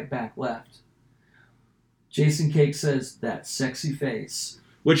just swipe back left. Jason Cake says, that sexy face.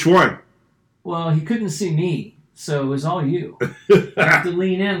 Which one? Well, he couldn't see me, so it was all you. I have to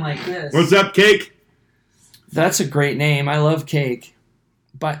lean in like this. What's up, Cake? That's a great name. I love Cake.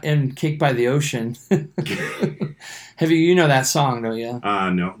 And Cake by the Ocean. You know that song, don't you?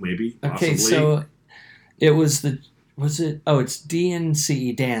 No, maybe. Okay, Possibly. so it was it's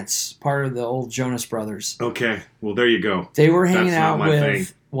DNCE Dance, part of the old Jonas Brothers. Okay, well, there you go. They were hanging That's not out my with thing.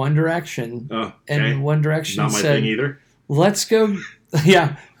 One Direction, Oh, okay. and One Direction Not my said, thing either. let's go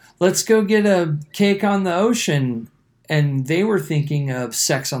get a cake on the ocean. And they were thinking of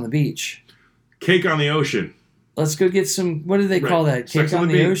Sex on the Beach. Cake on the Ocean. Let's go get some, what do they call that? Sex Cake on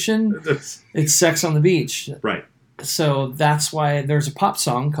the Beach. Ocean? That's, It's Sex on the Beach. right. So that's why there's a pop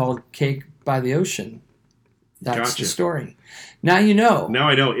song called Cake by the Ocean. That's Gotcha. the story. Now you know. Now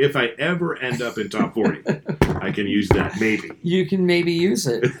I know if I ever end up in top 40, I can use that, maybe. You can maybe use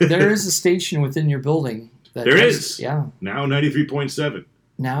it. There is a station within your building. That There does- is. Yeah. Now 93.7.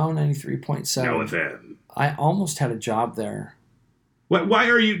 Now 93.7. Now FM. I almost had a job there. Why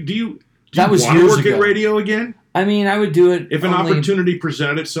are you, do you That was want to years work ago. in radio again? I mean, I would do it If an only- opportunity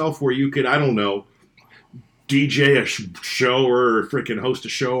presented itself where you could, I don't know, DJ a show or freaking host a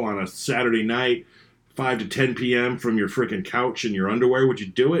show on a Saturday night, 5 to 10 p.m. from your freaking couch in your underwear, would you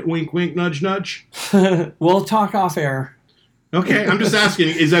do it? Wink, wink, nudge, nudge. We'll talk off air. Okay, I'm just asking,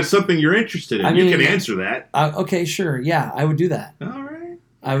 is that something you're interested in? I You mean- can answer that. Okay, sure. Yeah, I would do that. All right.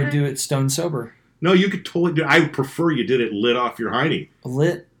 I would do it stone sober. No, you could totally do it. I would prefer you did it lit off your hiney.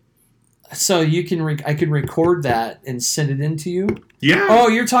 Lit. So you can, I could record that and send it in to you. Yeah. Oh,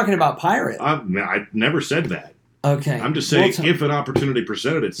 you're talking about pirate. I never said that. Okay. I'm just saying, We'll if an opportunity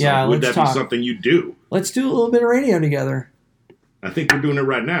presented itself, Yeah, would let's that talk. be something you do? Let's do a little bit of radio together. I think we're doing it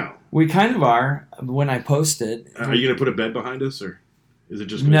right now. We kind of are when I post it. Are you going to put a bed behind us, or is it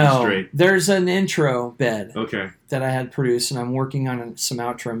just going to be No, straight? there's an intro bed Okay. that I had produced, and I'm working on some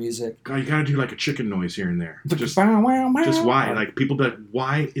outro music. God, you got to do like a chicken noise here and there. Just Just why? Like people that,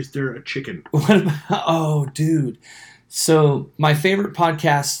 why is there a chicken? What about, oh, dude. So my favorite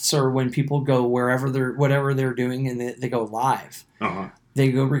podcasts are when people go whatever they're doing, and they go live. Uh-huh. They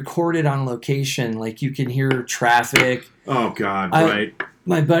go record it on location. Like you can hear traffic. Oh, God, I- right.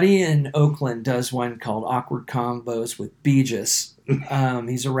 My buddy in Oakland does one called Awkward Combos with Beegis.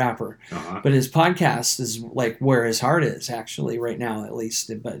 He's a rapper. Uh-huh. But his podcast is like where his heart is actually right now, at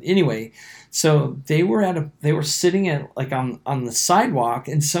least. But anyway, so they were sitting at like on the sidewalk,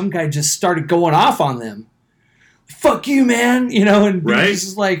 and some guy just started going off on them. Fuck you, man! You know, and Right. Beegis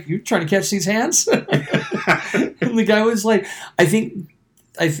is like, "You trying to catch these hands?" And the guy was like, I think.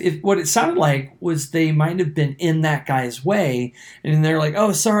 What it sounded like was they might have been in that guy's way, and they're like,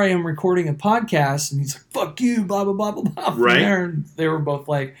 "Oh, sorry, I'm recording a podcast," and he's like, "Fuck you," blah blah blah blah blah. From Right. there, and they were both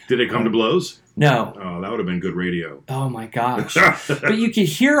like, Did it come to blows? "No." Oh, that would have been good radio. Oh my gosh! But you could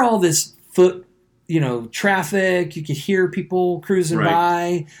hear all this traffic. You could hear people cruising Right.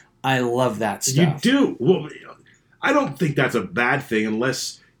 by. I love that You stuff. do. Well, I don't think that's a bad thing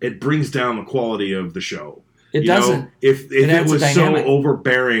unless it brings down the quality of the show. It doesn't. If it adds a was so dynamic.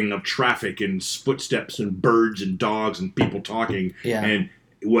 overbearing of traffic and footsteps and birds and dogs and people talking, Yeah. and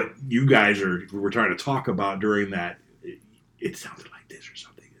what you guys were trying to talk about during that, it sounded like this or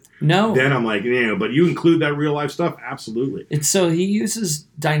something. No. Then I'm like, but you include that real life stuff? Absolutely. It's so he uses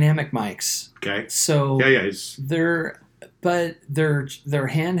dynamic mics. Okay. So Yeah. they're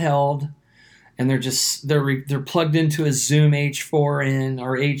handheld, and they're plugged into a Zoom H4n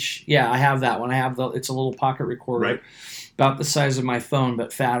or H. Yeah, I have that one. It's a little pocket recorder, Right. about the size of my phone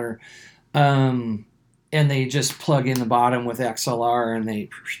but fatter. And they just plug in the bottom with XLR, and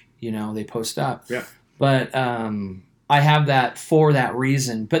they post up. Yeah. But I have that for that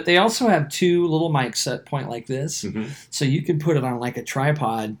reason. But they also have two little mics that point like this. Mm-hmm. So you can put it on like a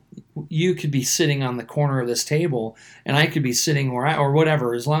tripod. You could be sitting on the corner of this table, and I could be sitting or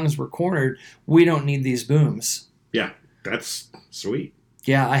whatever. As long as we're cornered, we don't need these booms. Yeah. That's sweet.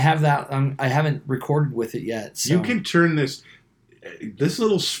 Yeah, I have that. I haven't recorded with it yet. So. You can turn this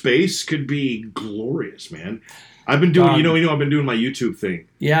little space could be glorious, man. I've been doing, I've been doing my YouTube thing.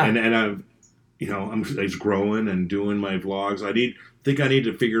 Yeah. And I've, I'm just growing and doing my vlogs. I need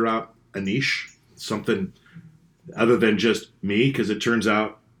to figure out a niche, something other than just me, because it turns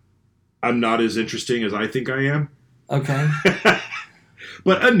out I'm not as interesting as I think I am. Okay.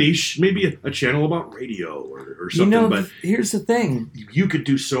 But a niche, maybe a channel about radio or something. But here's the thing. you could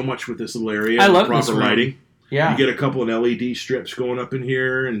do so much with this little area. I love proper this room. lighting. Yeah. You get a couple of LED strips going up in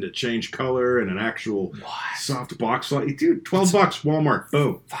here and to change color and an actual soft box light. Dude, $12, Walmart.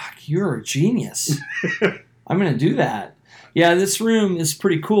 Boom. Fuck, you're a genius. I'm going to do that. Yeah, this room is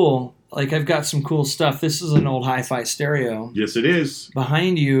pretty cool. Like, I've got some cool stuff. This is an old hi-fi stereo. Yes, it is.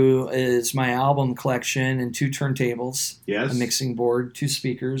 Behind you is my album collection and 2 turntables. Yes. A mixing board, 2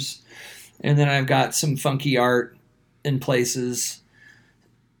 speakers. And then I've got some funky art in places.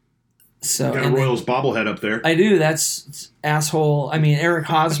 So, You got a Royals bobblehead up there. I do. That's asshole. I mean, Eric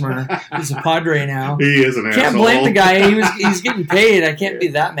Hosmer. He's a Padre now. He is an asshole. Can't blame the guy. He's getting paid. I can't be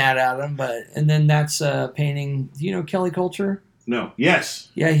that mad at him. And then that's painting. Do you know Kelly Culture? No. Yes.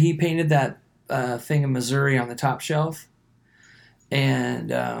 Yeah, he painted that thing in Missouri on the top shelf.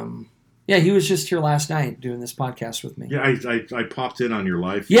 And he was just here last night doing this podcast with me. Yeah, I popped in on your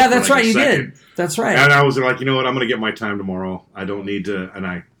live. Yeah, that's for like right. a You second. did. That's right. And I was like, you know what? I'm going to get my time tomorrow. I don't need to. And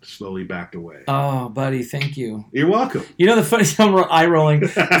I slowly backed away. Oh, buddy, thank you. You're welcome. You know the funny I'm eye rolling.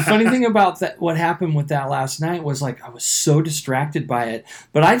 The funny thing about that, what happened with that last night was like I was so distracted by it,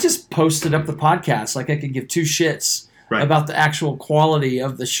 but I just posted up the podcast like I could give 2 shits Right. about the actual quality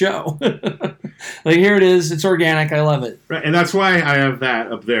of the show. Like here it is. It's organic. I love it. Right, and that's why I have that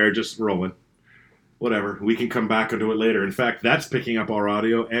up there just rolling. Whatever. We can come back and do it later. In fact, that's picking up our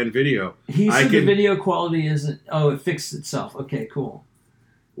audio and video. He said the video quality isn't. Oh, it fixed itself. Okay, cool.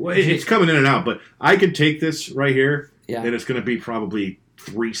 Well, it's coming in and out, but I can take this right here, Yeah. and it's going to be probably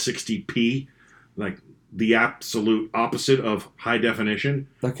 360p, like the absolute opposite of high definition.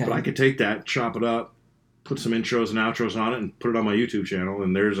 Okay. But I could take that, chop it up, put some intros and outros on it, and put it on my YouTube channel,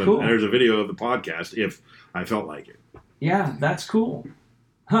 and there's Cool. a video of the podcast if I felt like it. Yeah, that's cool.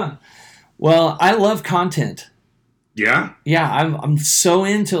 Huh. Well, I love content. Yeah? Yeah, I'm so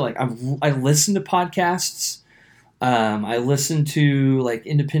into I listen to podcasts. I listen to like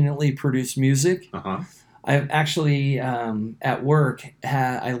independently produced music. Uh-huh. I've actually at work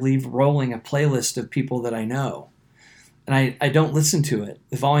I leave rolling a playlist of people that I know, and I don't listen to it.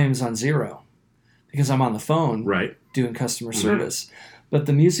 The volume's on 0 because I'm on the phone Right. doing customer service. But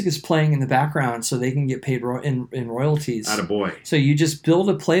the music is playing in the background so they can get paid in royalties. Attaboy. So you just build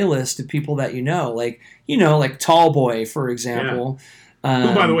a playlist of people that you know, like Tallboy, for example.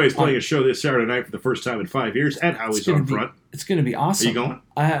 Who, by the way, is playing a show this Saturday night for the first time in 5 years at Howie's on Front. It's going to be awesome. Are you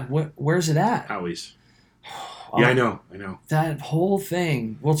going? Where's it at? Howie's. Yeah, I know. That whole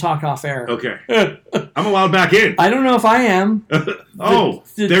thing. We'll talk off air. Okay. I'm allowed back in. I don't know if I am.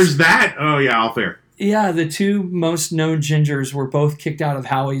 There's that. Oh, yeah, off air. Yeah, the 2 most known gingers were both kicked out of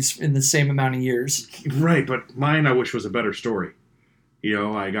Howie's in the same amount of years. Right, but mine I wish was a better story. You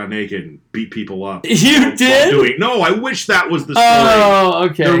know, I got naked and beat people up. You did? No, I wish that was the story. Oh,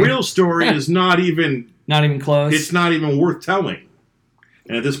 okay. The real story is not even close. It's not even worth telling.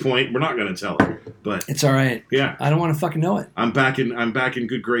 And at this point, we're not going to tell it. But it's all right. Yeah, I don't want to fucking know it. I'm back in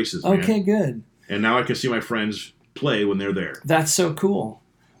good graces. Man. Okay, good. And now I can see my friends play when they're there. That's so cool.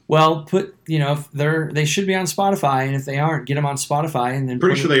 Well, if they should be on Spotify, and if they aren't, get them on Spotify, and then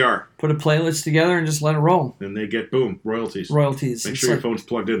pretty sure they are. Put a playlist together and just let it roll. Then they get royalties. Royalties. Make sure your phone's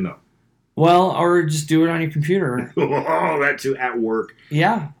plugged in though. Well, or just do it on your computer. Oh, that too at work.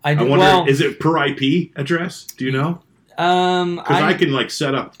 Yeah, I do. I wonder, is it per IP address? Do you know? Because I can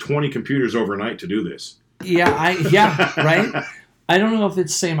set up 20 computers overnight to do this. Yeah, right? I don't know if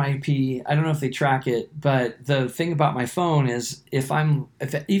it's same IP. I don't know if they track it, but the thing about my phone is even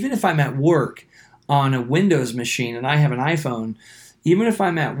if I'm at work on a Windows machine and I have an iPhone, even if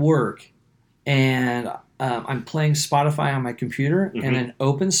I'm at work and I'm playing Spotify on my computer and then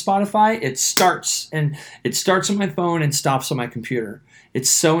open Spotify, it starts on my phone and stops on my computer. It's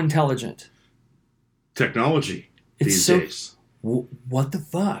so intelligent. Technology these days. What the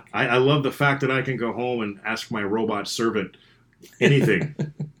fuck? I love the fact that I can go home and ask my robot servant anything.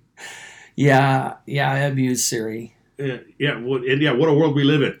 Yeah, I abuse Siri. Yeah, what a world we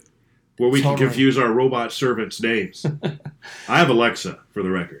live in, where we can confuse our robot servants' names. I have Alexa, for the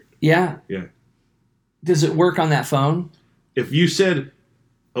record. Yeah. Yeah. Does it work on that phone? If you said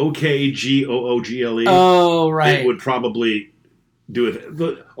OKGOOGLE, oh, right, it would probably do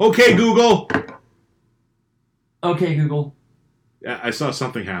it. Okay, Google. Okay, Google. I saw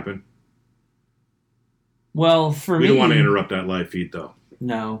something happen. Well, for me, we don't want to interrupt that live feed, though.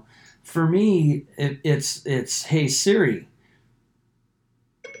 No, for me, it's Hey Siri.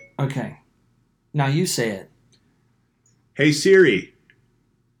 Okay, now you say it. Hey Siri.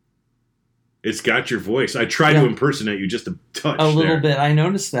 It's got your voice. I tried to impersonate you just a touch. A little bit. I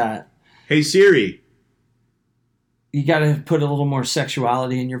noticed that. Hey Siri. You got to put a little more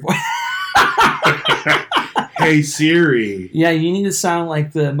sexuality in your voice. Hey Siri. Yeah, you need to sound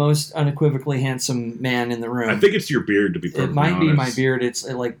like the most unequivocally handsome man in the room. I think it's your beard, to be perfectly honest. It might be my beard. It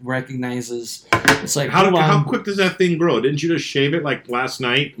like recognizes. It's like how quick does that thing grow? Didn't you just shave it like last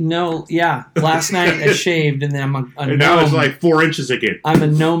night? No, yeah, last night I shaved, and then I'm a and gnome. now it's like 4 inches again. I'm a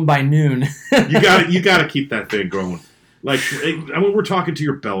gnome by noon. you got to keep that thing growing. Like we're talking to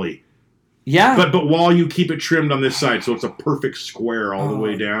your belly. Yeah, but while you keep it trimmed on this side, so it's a perfect square all the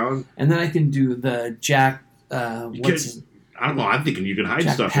way down. And then I can do the Jack. I don't know. I'm thinking you can hide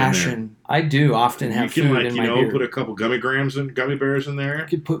Jack stuff Passion. in there. I do often have food in my beard. You can put a couple gummy bears in there. I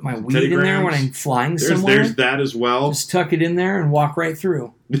could put my weed in there when I'm flying somewhere. There's that as well. Just tuck it in there and walk right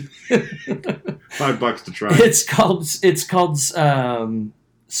through. $5 to try. It's called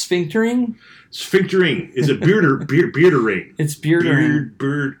sphinctering. Sphinctering. Is it beardering? It's beardering.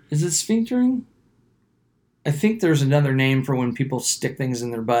 Beard. Is it sphinctering? I think there's another name for when people stick things in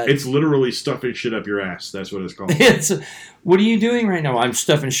their butt. It's literally stuffing shit up your ass. That's what it's called. What are you doing right now? I'm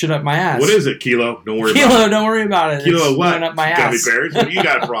stuffing shit up my ass. What is it, Kilo? Don't worry about it. Kilo, don't worry about it. Kilo, it's what? Up my Gummy ass. bears? What you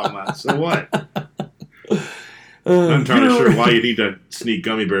got a problem with? So what? I'm entirely sure why you need to sneak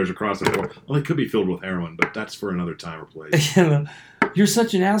gummy bears across the floor. Well, it could be filled with heroin, but that's for another time or place. You're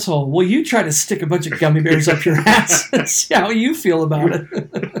such an asshole. Well, you try to stick a bunch of gummy bears up your ass and see how you feel about it.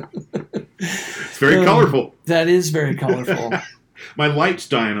 It's very colorful. That is very colorful. My light's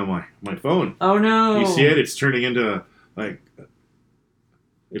dying on my phone. Oh, no. You see it? It's turning into,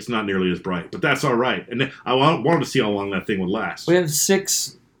 it's not nearly as bright. But that's all right. And I wanted to see how long that thing would last. We have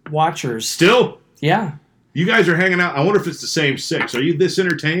 6 watchers. Still? Yeah. You guys are hanging out. I wonder if it's the same 6. Are you this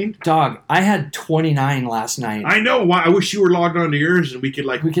entertained? Dog, I had 29 last night. I know. I wish you were logged onto yours and we could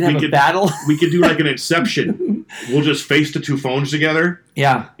have a battle. We could do like an Inception. We'll just face the 2 phones together.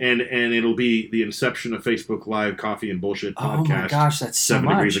 Yeah. And it'll be the inception of Facebook Live Coffee and Bullshit podcast. Oh my gosh, that's so 7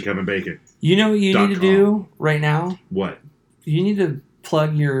 much. Degrees of Kevin Bacon. You know what you need to do right now? What? You need to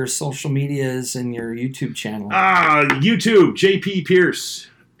plug your social medias and your YouTube channel. YouTube, JP Pierce.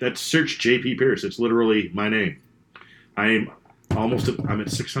 That's search JP Pierce. It's literally my name. I'm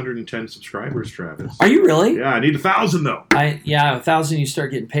at 610 subscribers, Travis. Are you really? Yeah, I need 1,000 though. 1,000 you start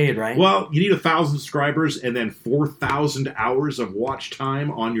getting paid, right? Well, you need 1,000 subscribers and then 4,000 hours of watch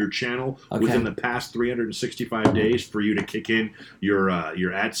time on your channel within the past 365 days for you to kick in your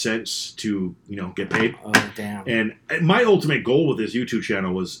AdSense to get paid. Oh damn! And my ultimate goal with this YouTube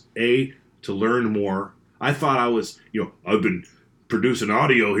channel was to learn more. I thought I was I've been producing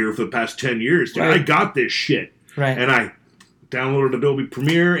audio here for the past 10 years. Right. I got this shit. Right. And I downloaded Adobe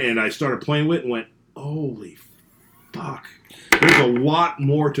Premiere and I started playing with it and went, holy fuck. There's a lot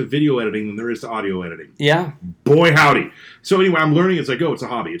more to video editing than there is to audio editing. Yeah. Boy, howdy. So anyway, I'm learning as I go. It's a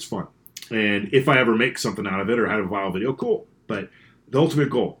hobby. It's fun. And if I ever make something out of it or have a viral video, cool. But the ultimate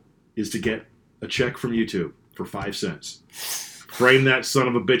goal is to get a check from YouTube for 5 cents. Frame that son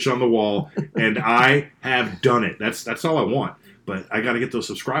of a bitch on the wall, and I have done it. That's all I want. But I got to get those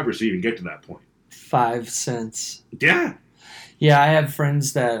subscribers to even get to that point. 5 cents. Yeah. Yeah, I have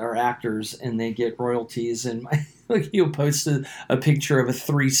friends that are actors, and they get royalties. And you'll post a picture of a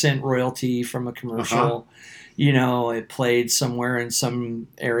 3-cent royalty from a commercial. It played somewhere in some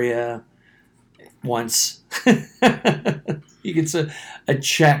area. once. He gets a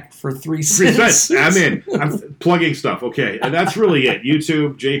check for 3 3 cents. cents. I'm in. I'm plugging stuff. Okay. And that's really it.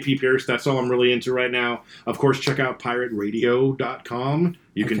 YouTube, JP Pierce. That's all I'm really into right now. Of course, check out pirateradio.com.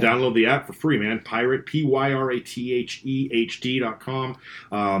 You can download the app for free, man. Pirate, PYRATHEHD.com.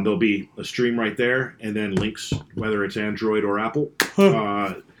 There'll be a stream right there, and then links, whether it's Android or Apple,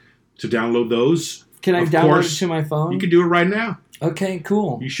 to download those. Can I download it to my phone? You can do it right now. Okay,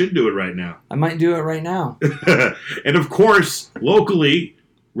 cool. You should do it right now. I might do it right now. And of course, locally,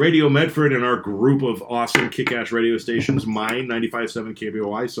 Radio Medford and our group of awesome kick-ass radio stations, mine, 95.7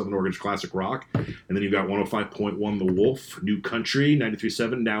 KBOI, Southern Oregon's Classic Rock. And then you've got 105.1 The Wolf, New Country,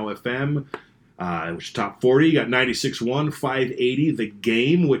 93.7 Now FM, which is top 40. You got 96.1, 580 The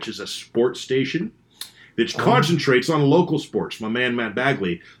Game, which is a sports station that concentrates on local sports. My man, Matt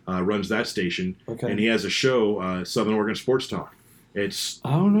Bagley, runs that station. Okay. And he has a show, Southern Oregon Sports Talk. It's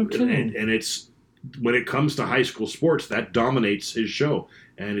no kidding. and it's when it comes to high school sports, that dominates his show,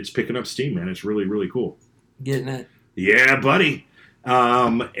 and it's picking up steam, man. It's really, really cool. Getting it. Yeah, buddy.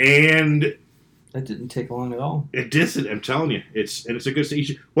 And That didn't take long at all. it did. I'm telling you, it's a good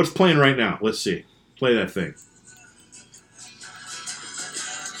station. What's playing right now? Let's see. Play that thing.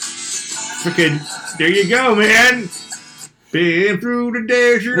 Freaking, there you go, man. Been through the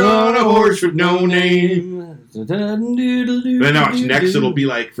desert on a horse with no name. But no, it's next. It'll be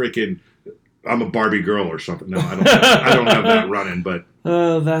like freaking, I'm a Barbie girl or something. No, I don't have that running. But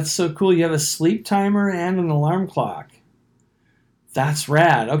oh, that's so cool. You have a sleep timer and an alarm clock. That's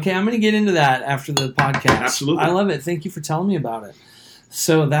rad. Okay, I'm going to get into that after the podcast. Absolutely. I love it. Thank you for telling me about it.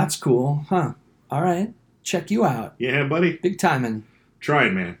 So that's cool. Huh. All right. Check you out. yeah, buddy, Big timing.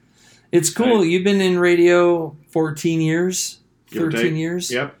 trying, man. It's cool. Right. You've been in radio 14 years, Give or 13 take.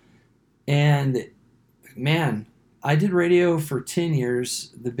 years. Yep. And, man, I did radio for 10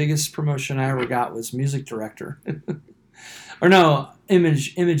 years. The biggest promotion I ever got was music director. Or no,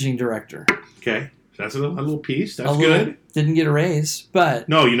 imaging director. Okay, that's a little piece. That's A little. good. Didn't get a raise. But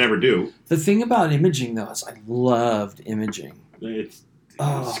No, you never do. the thing about imaging, though, is I loved imaging. It's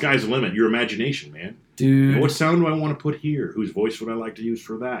Oh. sky's the limit. Your imagination, man. Dude. What sound do I want to put here? Whose voice would I like to use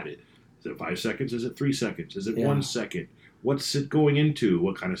for that? Is it 5 seconds? Is it 3 seconds? Is it Yeah. 1 second? What's it going into?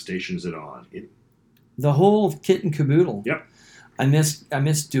 What kind of station is it on? The whole kit and caboodle. Yep. I miss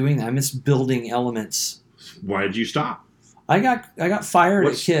doing that. I miss building elements. Why did you stop? I got fired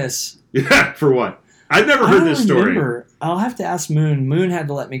What's- at KISS. Yeah, for what? I've never I heard don't this story. remember. I'll have to ask Moon. Moon had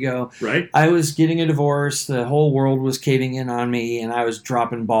to let me go. Right? I was getting a divorce. The whole world was caving in on me, and I was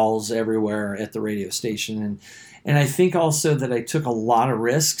dropping balls everywhere at the radio station. And I think also that I took a lot of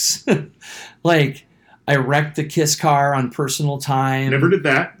risks. Like, I wrecked the KISS car on personal time. Never did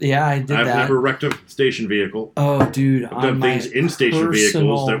that. Yeah, I did I've that. never wrecked a station vehicle. Oh, dude. I've on done my things in station vehicles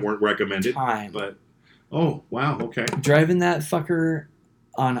personal that weren't recommended. time. But, oh, wow, okay. Driving that fucker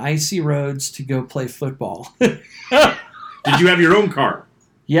on icy roads to go play football. Did you have your own car?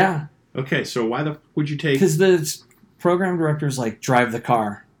 Yeah, Okay, so why the would you take? because the program director's like, drive the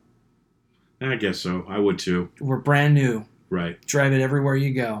car. I guess so. I would too. We're brand new. Right. Drive it everywhere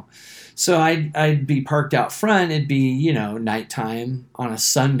you go. So I'd be parked out front. It'd be, nighttime on a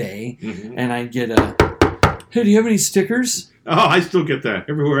Sunday. Mhm. And I'd get a, hey, do you have any stickers? Oh, I still get that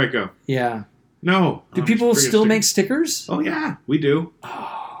everywhere I go. Yeah. No. Do I'm people just still friggin' make stickers? Oh yeah, we do. Oh,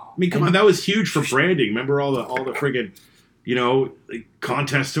 I mean, come on, that was huge for branding. Remember all the friggin', like,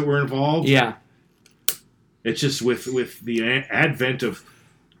 contests that were involved? yeah. It's just with the advent of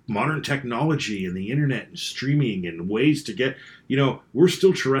modern technology and the internet and streaming and ways to get, we're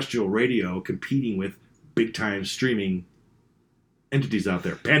still terrestrial radio competing with big time streaming entities out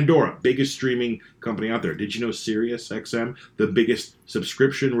there. Pandora, biggest streaming company out there. Did you know Sirius XM, the biggest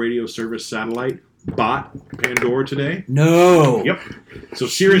subscription radio service satellite, bought Pandora today? No. Yep. So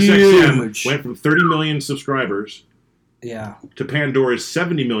Sirius XM Huge. went from 30 million subscribers Yeah. to Pandora's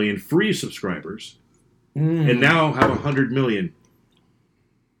 70 million free subscribers, Mm. and now have 100 million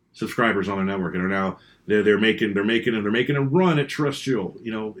subscribers on their network, and are now they're making a run at terrestrial.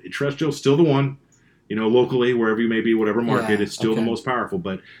 Terrestrial's still the one. Locally, wherever you may be, whatever market, Yeah, it's still the okay. most powerful.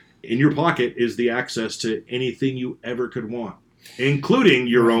 But in your pocket is the access to anything you ever could want, including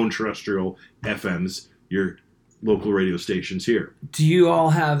your own terrestrial FMs, your local radio stations here. Do you all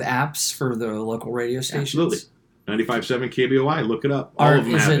have apps for the local radio stations? Absolutely. 95.7 KBOI, look it up. All Or of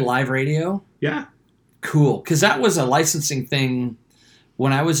them is have it live radio? Yeah. Cool. Because that was a licensing thing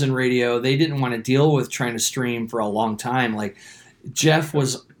when I was in radio. They didn't want to deal with trying to stream for a long time. Like, Jeff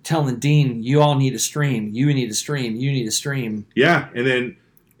was telling Dean, you all need to stream. You need to stream. You need to stream. Yeah, and then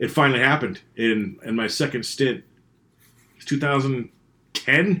it finally happened in my second stint. It's 2000,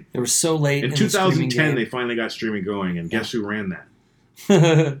 2010. They were so late In the streaming 2010, they game. finally got streaming going, and guess who ran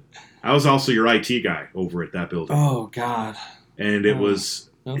that? I was also your IT guy over at that building. Oh, God. And it was...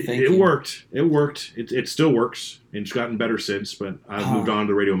 No, thank it you. worked. It worked. It still works. It's gotten better since, but I've moved on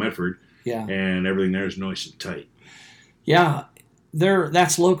to Radio Medford, Yeah. and everything there is nice and tight. Yeah.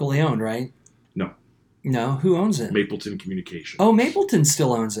 That's locally owned, right? No. No? Who owns it? Mapleton Communications. Oh, Mapleton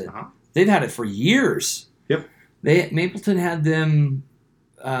still owns it. Uh-huh. They've had it for years. Yep. Mapleton had them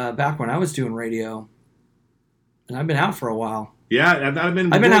back when I was doing radio, and I've been out for a while. Yeah, I've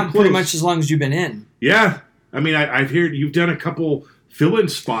been out close. pretty much as long as you've been in. Yeah. I mean, I've heard you've done a couple fill-in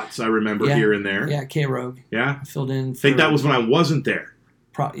spots, I remember, Yeah. here and there. Yeah, K-Rogue. Yeah. I filled in. I think that was when I wasn't there.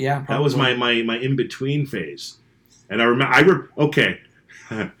 Probably. That was my in-between phase. And I remember, okay,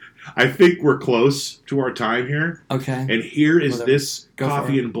 I think we're close to our time here. Okay. And here is Whatever. this Go for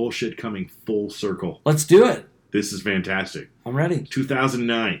coffee it. and bullshit coming full circle. Let's do it. This is fantastic. I'm ready.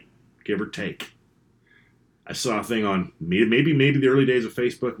 2009, give or take. I saw a thing on maybe the early days of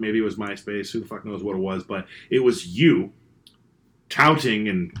Facebook. Maybe it was MySpace. Who the fuck knows what it was? But it was you touting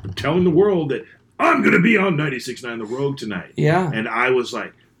and telling the world that I'm going to be on 96.9 The Rogue tonight. Yeah. And I was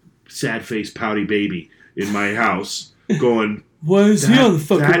like, sad face pouty baby in my house going, Why is he on the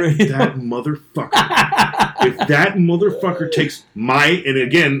fucking radio? that motherfucker. If that motherfucker takes and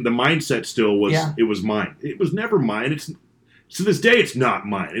again, the mindset still was, it was mine. It was never mine. It's to this day, it's not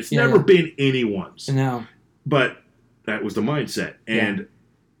mine. It's never been anyone's. No. But that was the mindset. And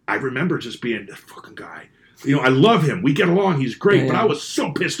I remember just being that fucking guy. You know, I love him. We get along. He's great. But I was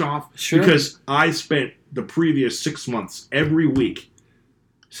so pissed off because I spent the previous 6 months every week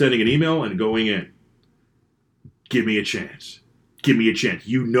sending an email and going in. Give me a chance. Give me a chance.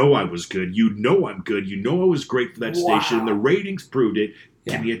 You know I was good. You know I'm good. You know I was great for that station. The ratings proved it.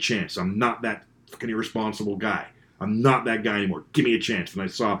 Give me a chance. I'm not that fucking irresponsible guy. I'm not that guy anymore. Give me a chance. And I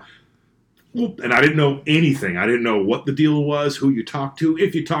saw... And I didn't know anything. I didn't know what the deal was, who you talked to,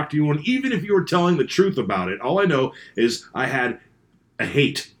 if you talked to anyone, even if you were telling the truth about it. All I know is I had a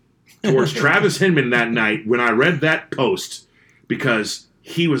hate towards Travis Hinman that night when I read that post because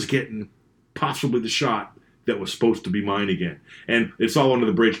he was getting possibly the shot that was supposed to be mine again. And it's all under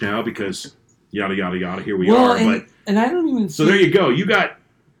the bridge now because yada, yada, yada, here we are. And I don't even So there you go. You got...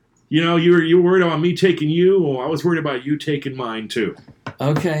 You know, you were worried about me taking you. Well, I was worried about you taking mine, too.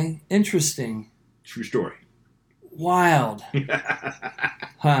 Okay. Interesting. True story. Wild.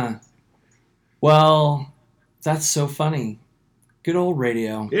 Huh. Well, that's so funny. Good old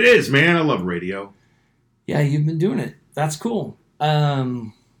radio. It is, man. I love radio. Yeah, you've been doing it. That's cool.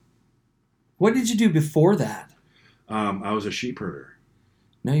 What did you do before that? I was a sheep herder.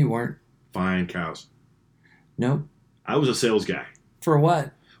 No, you weren't. Fine cows. Nope. I was a sales guy. For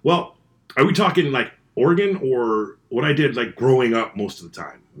what? Well, are we talking like Oregon or what I did like growing up most of the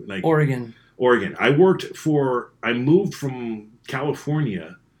time? Like Oregon. I moved from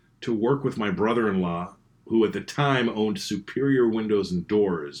California to work with my brother-in-law, who at the time owned Superior Windows and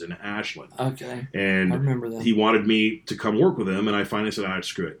Doors in Ashland. Okay. And I remember that. he wanted me to come work with him, and I finally said, all right,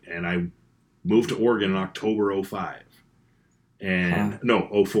 screw it. And I moved to Oregon in October 05. And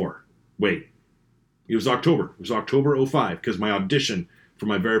no, 04. Wait. It was October. It was October 05 because my audition for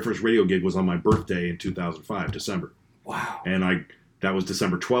my very first radio gig was on my birthday in 2005, December. Wow. And that was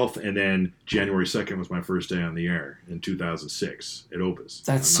December 12th, and then January 2nd was my first day on the air in 2006 at Opus.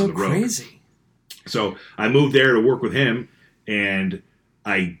 That's so crazy. So I moved there to work with him, and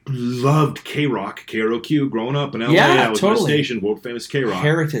I loved K-Rock, KROQ, growing up in LA. Yeah, I was on a station, world famous K-Rock.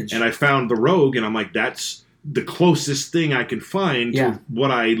 Heritage. And I found The Rogue, and I'm like, that's the closest thing I can find to what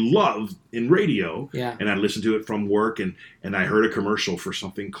I love in radio. Yeah. And I listened to it from work, and I heard a commercial for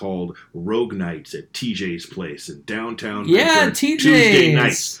something called Rogue Nights at TJ's Place in downtown. Yeah, Medford, TJ's. Tuesday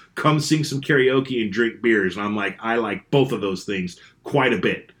nights. Come sing some karaoke and drink beers. And I'm like, I like both of those things quite a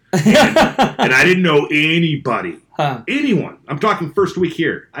bit. And I didn't know anybody. Anyone. I'm talking first week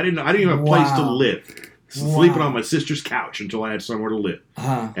here. I didn't even have a place to live. Sleeping on my sister's couch until I had somewhere to live.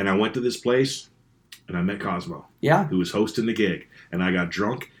 And I went to this place, and I met Cosmo. Yeah. Who was hosting the gig. And I got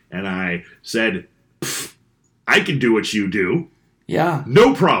drunk, and I said, I can do what you do. Yeah.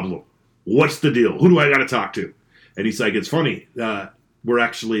 No problem. What's the deal? Who do I got to talk to? And he's like, it's funny.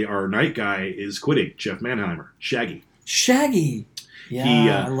 Our night guy is quitting, Jeff Mannheimer, Shaggy. Shaggy.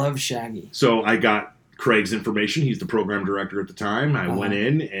 Yeah, I love Shaggy. So I got Craig's information. He's the program director at the time. I went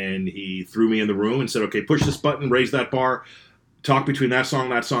in, and he threw me in the room and said, okay, push this button, raise that bar, talk between that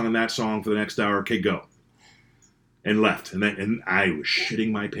song, and that song for the next hour. Okay, go. And left. And I was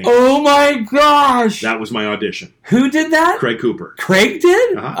shitting my pants. Oh, my gosh. That was my audition. Who did that? Craig Cooper. Craig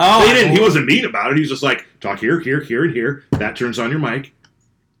did? Oh, he wasn't mean about it. He was just like, talk here, here, here, and here. That turns on your mic.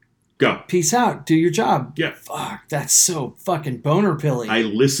 Go. Peace out. Do your job. Yeah. Fuck, that's so fucking boner pilly. I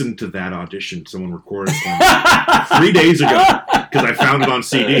listened to that audition someone recorded for me 3 days ago because I found it on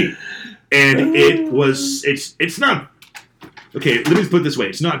CD. And it's not, okay, let me just put it this way.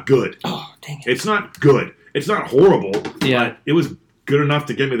 It's not good. Oh, dang it. It's not good. It's not horrible. Yeah. But it was good enough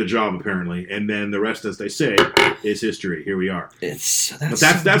to get me the job, apparently. And then the rest, as they say, is history. Here we are. But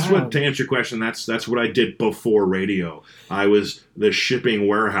That's what, to answer your question, that's what I did before radio. I was the shipping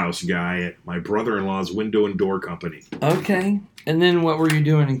warehouse guy at my brother-in-law's window and door company. Okay. And then what were you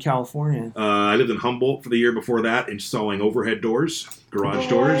doing in California? I lived in Humboldt for the year before that, installing overhead doors, garage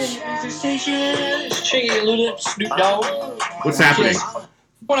doors. Snoop Dogg. What's happening?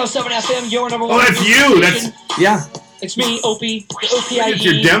 107 FM, your number one. Oh, that's you! That's Yeah. It's me, Opie, the OPIE. it's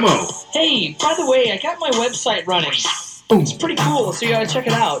your demo. Hey, by the way, I got my website running. It's pretty cool, so you gotta check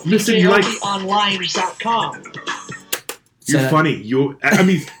it out. Listen, you like- DJOpieOnline.com. You're funny. I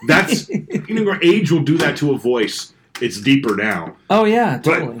mean, that's your age will do that to a voice. It's deeper now. Oh, yeah,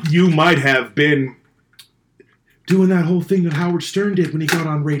 totally. But you might have been doing that whole thing that Howard Stern did when he got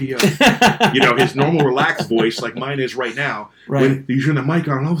on radio. His normal relaxed voice, like mine is right now. Right. When you turn the mic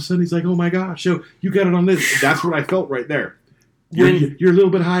on, and all of a sudden he's like, "Oh my gosh, so you got it on this." That's what I felt right there. You're a little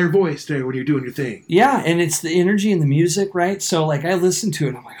bit higher voice there when you're doing your thing. Yeah, and it's the energy and the music, right? So, like, I listened to it,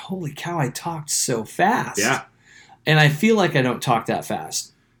 and I'm like, holy cow, I talked so fast. Yeah. And I feel like I don't talk that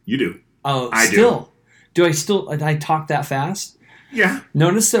fast. You do. Oh, I still. Do I talk that fast? Yeah.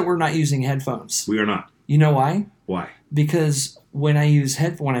 Notice that we're not using headphones. We are not. You know why? Why? Because when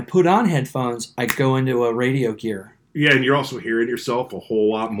I put on headphones, I go into a radio gear. Yeah, and you're also hearing yourself a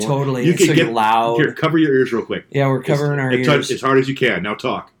whole lot more. Totally. You can so get you're loud. Here, cover your ears real quick. Yeah, we're covering our ears. As hard as you can. Now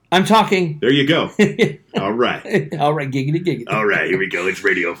talk. I'm talking. There you go. All right. All right, giggity, giggity. All right, here we go. It's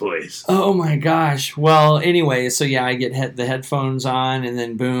radio voice. Oh my gosh. Well, anyway, so yeah, I get the headphones on, and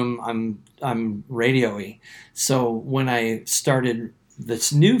then boom, I'm radio-y. So when I started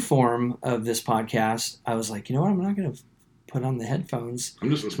this new form of this podcast, I was like, you know what? I'm not going to put on the headphones. I'm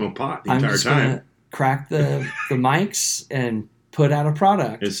just going to smoke pot the I'm entire just time. going to crack the mics and put out a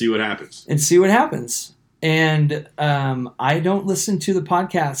product And see what happens. And I don't listen to the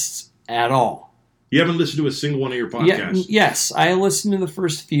podcasts at all. You haven't listened to a single one of your podcasts? Yes, I listened to the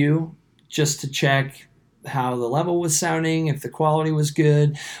first few just to check how the level was sounding, if the quality was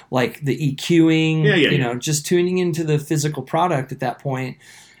good, like the EQing, just tuning into the physical product at that point.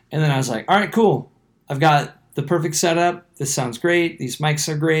 And then I was like, all right, cool. I've got the perfect setup. This sounds great. These mics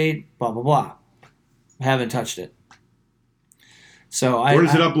are great, blah, blah, blah. I haven't touched it. So where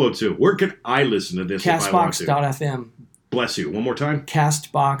does it upload to? Where can I listen to this if I want to? Castbox.fm. Bless you. One more time.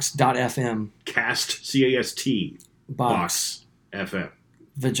 Castbox.fm. Cast, C-A-S-T, box, FM.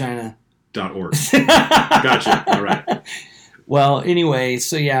 Vagina. .org. Gotcha. All right. Well, anyway,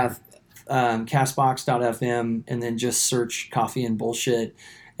 so yeah, Castbox.fm, and then just search Coffee and Bullshit,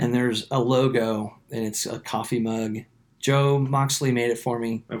 and there's a logo, and it's a coffee mug. Joe Moxley made it for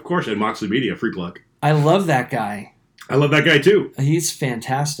me. Of course, at Moxley Media, free plug. I love that guy. I love that guy too. He's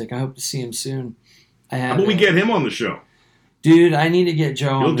fantastic. I hope to see him soon. How about we get him on the show? Dude, I need to get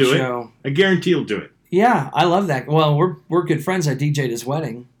Joe on the show. I guarantee he'll do it. Yeah, I love that. Well, we're good friends. I DJ'd his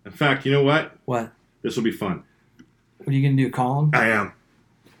wedding. In fact, you know what? What? This will be fun. What are you going to do, call him? I am.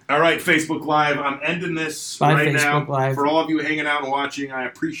 All right, Facebook Live. I'm ending this Bye, right Facebook now. Live. For all of you hanging out and watching, I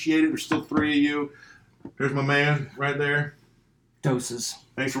appreciate it. There's still 3 of you. There's my man right there. Doses.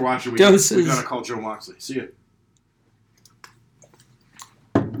 Thanks for watching. We got to call Joe Moxley. See you.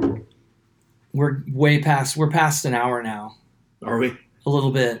 We're past an hour now. Are we? A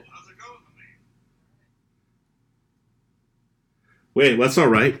little bit. Wait, that's all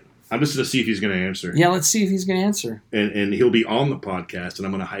right. I'm just going to see if he's going to answer. Yeah, let's see if he's going to answer. And he'll be on the podcast, and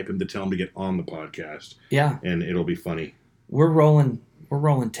I'm going to hype him to tell him to get on the podcast. Yeah. And it'll be funny. We're rolling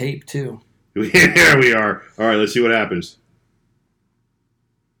tape, too. Here we are. All right, let's see what happens.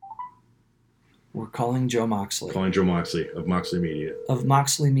 We're calling Joe Moxley. Calling Joe Moxley of Moxley Media. Of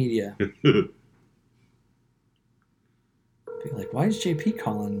Moxley Media. Be like, why is JP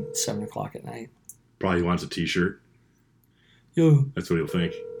calling 7 o'clock at night? Probably wants a t-shirt. Yo. That's what he'll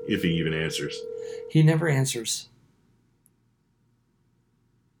think, if he even answers. He never answers.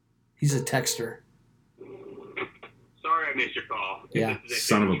 He's a texter. Sorry I missed your call. Yeah. If this is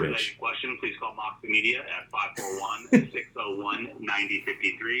Son of a related bitch. question, please call Moxley Media at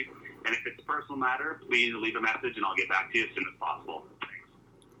 541-601-9053. And if it's a personal matter, please leave a message and I'll get back to you as soon as possible. Thanks.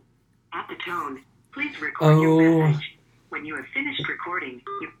 At the tone, please record your message. When you have finished recording,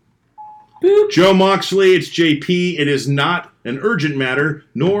 Boop. Joe Moxley, it's JP. It is not an urgent matter,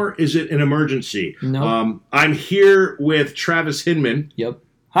 nor is it an emergency. No. I'm here with Travis Hinman. Yep.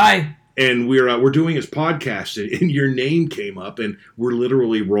 Hi. And we're doing his podcast, and your name came up, and we're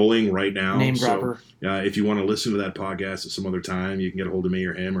literally rolling right now. Name dropper. So, if you want to listen to that podcast at some other time, you can get a hold of me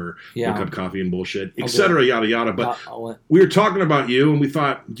or him, or look up Coffee and Bullshit, etc. Yada yada. But we were talking about you, and we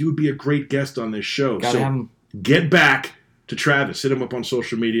thought you would be a great guest on this show. Gotta have him. Get back to Travis. Hit him up on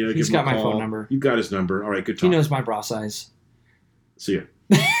social media. He's got my phone number. You got his number. All right, good talk. He knows my bra size. See ya.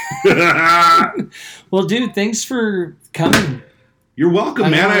 Well, dude, thanks for coming. You're welcome,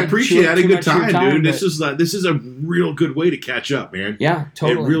 man. I appreciate it. I had a good time, dude. This This is a real good way to catch up, man. Yeah,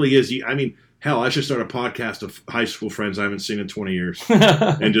 totally. It really is. I mean, hell, I should start a podcast of high school friends I haven't seen in 20 years.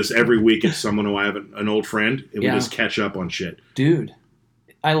 And just every week it's someone who I have an old friend, and we just catch up on shit. Dude,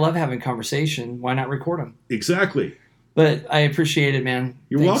 I love having conversation. Why not record them? Exactly. But I appreciate it, man.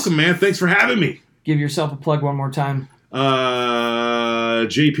 You're welcome, man. Thanks for having me. Give yourself a plug one more time.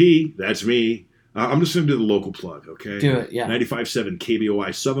 JP, that's me. I'm just going to do the local plug, okay? Do it, yeah. 95.7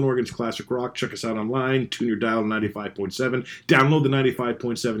 KBOI, Southern Oregon's Classic Rock. Check us out online. Tune your dial to 95.7. Download the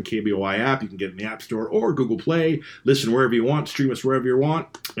 95.7 KBOI app. You can get it in the App Store or Google Play. Listen wherever you want. Stream us wherever you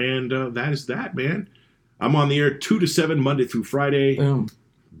want. And that is that, man. I'm on the air 2 to 7, Monday through Friday. Boom.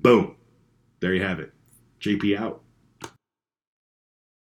 Boom. There you have it. JP out.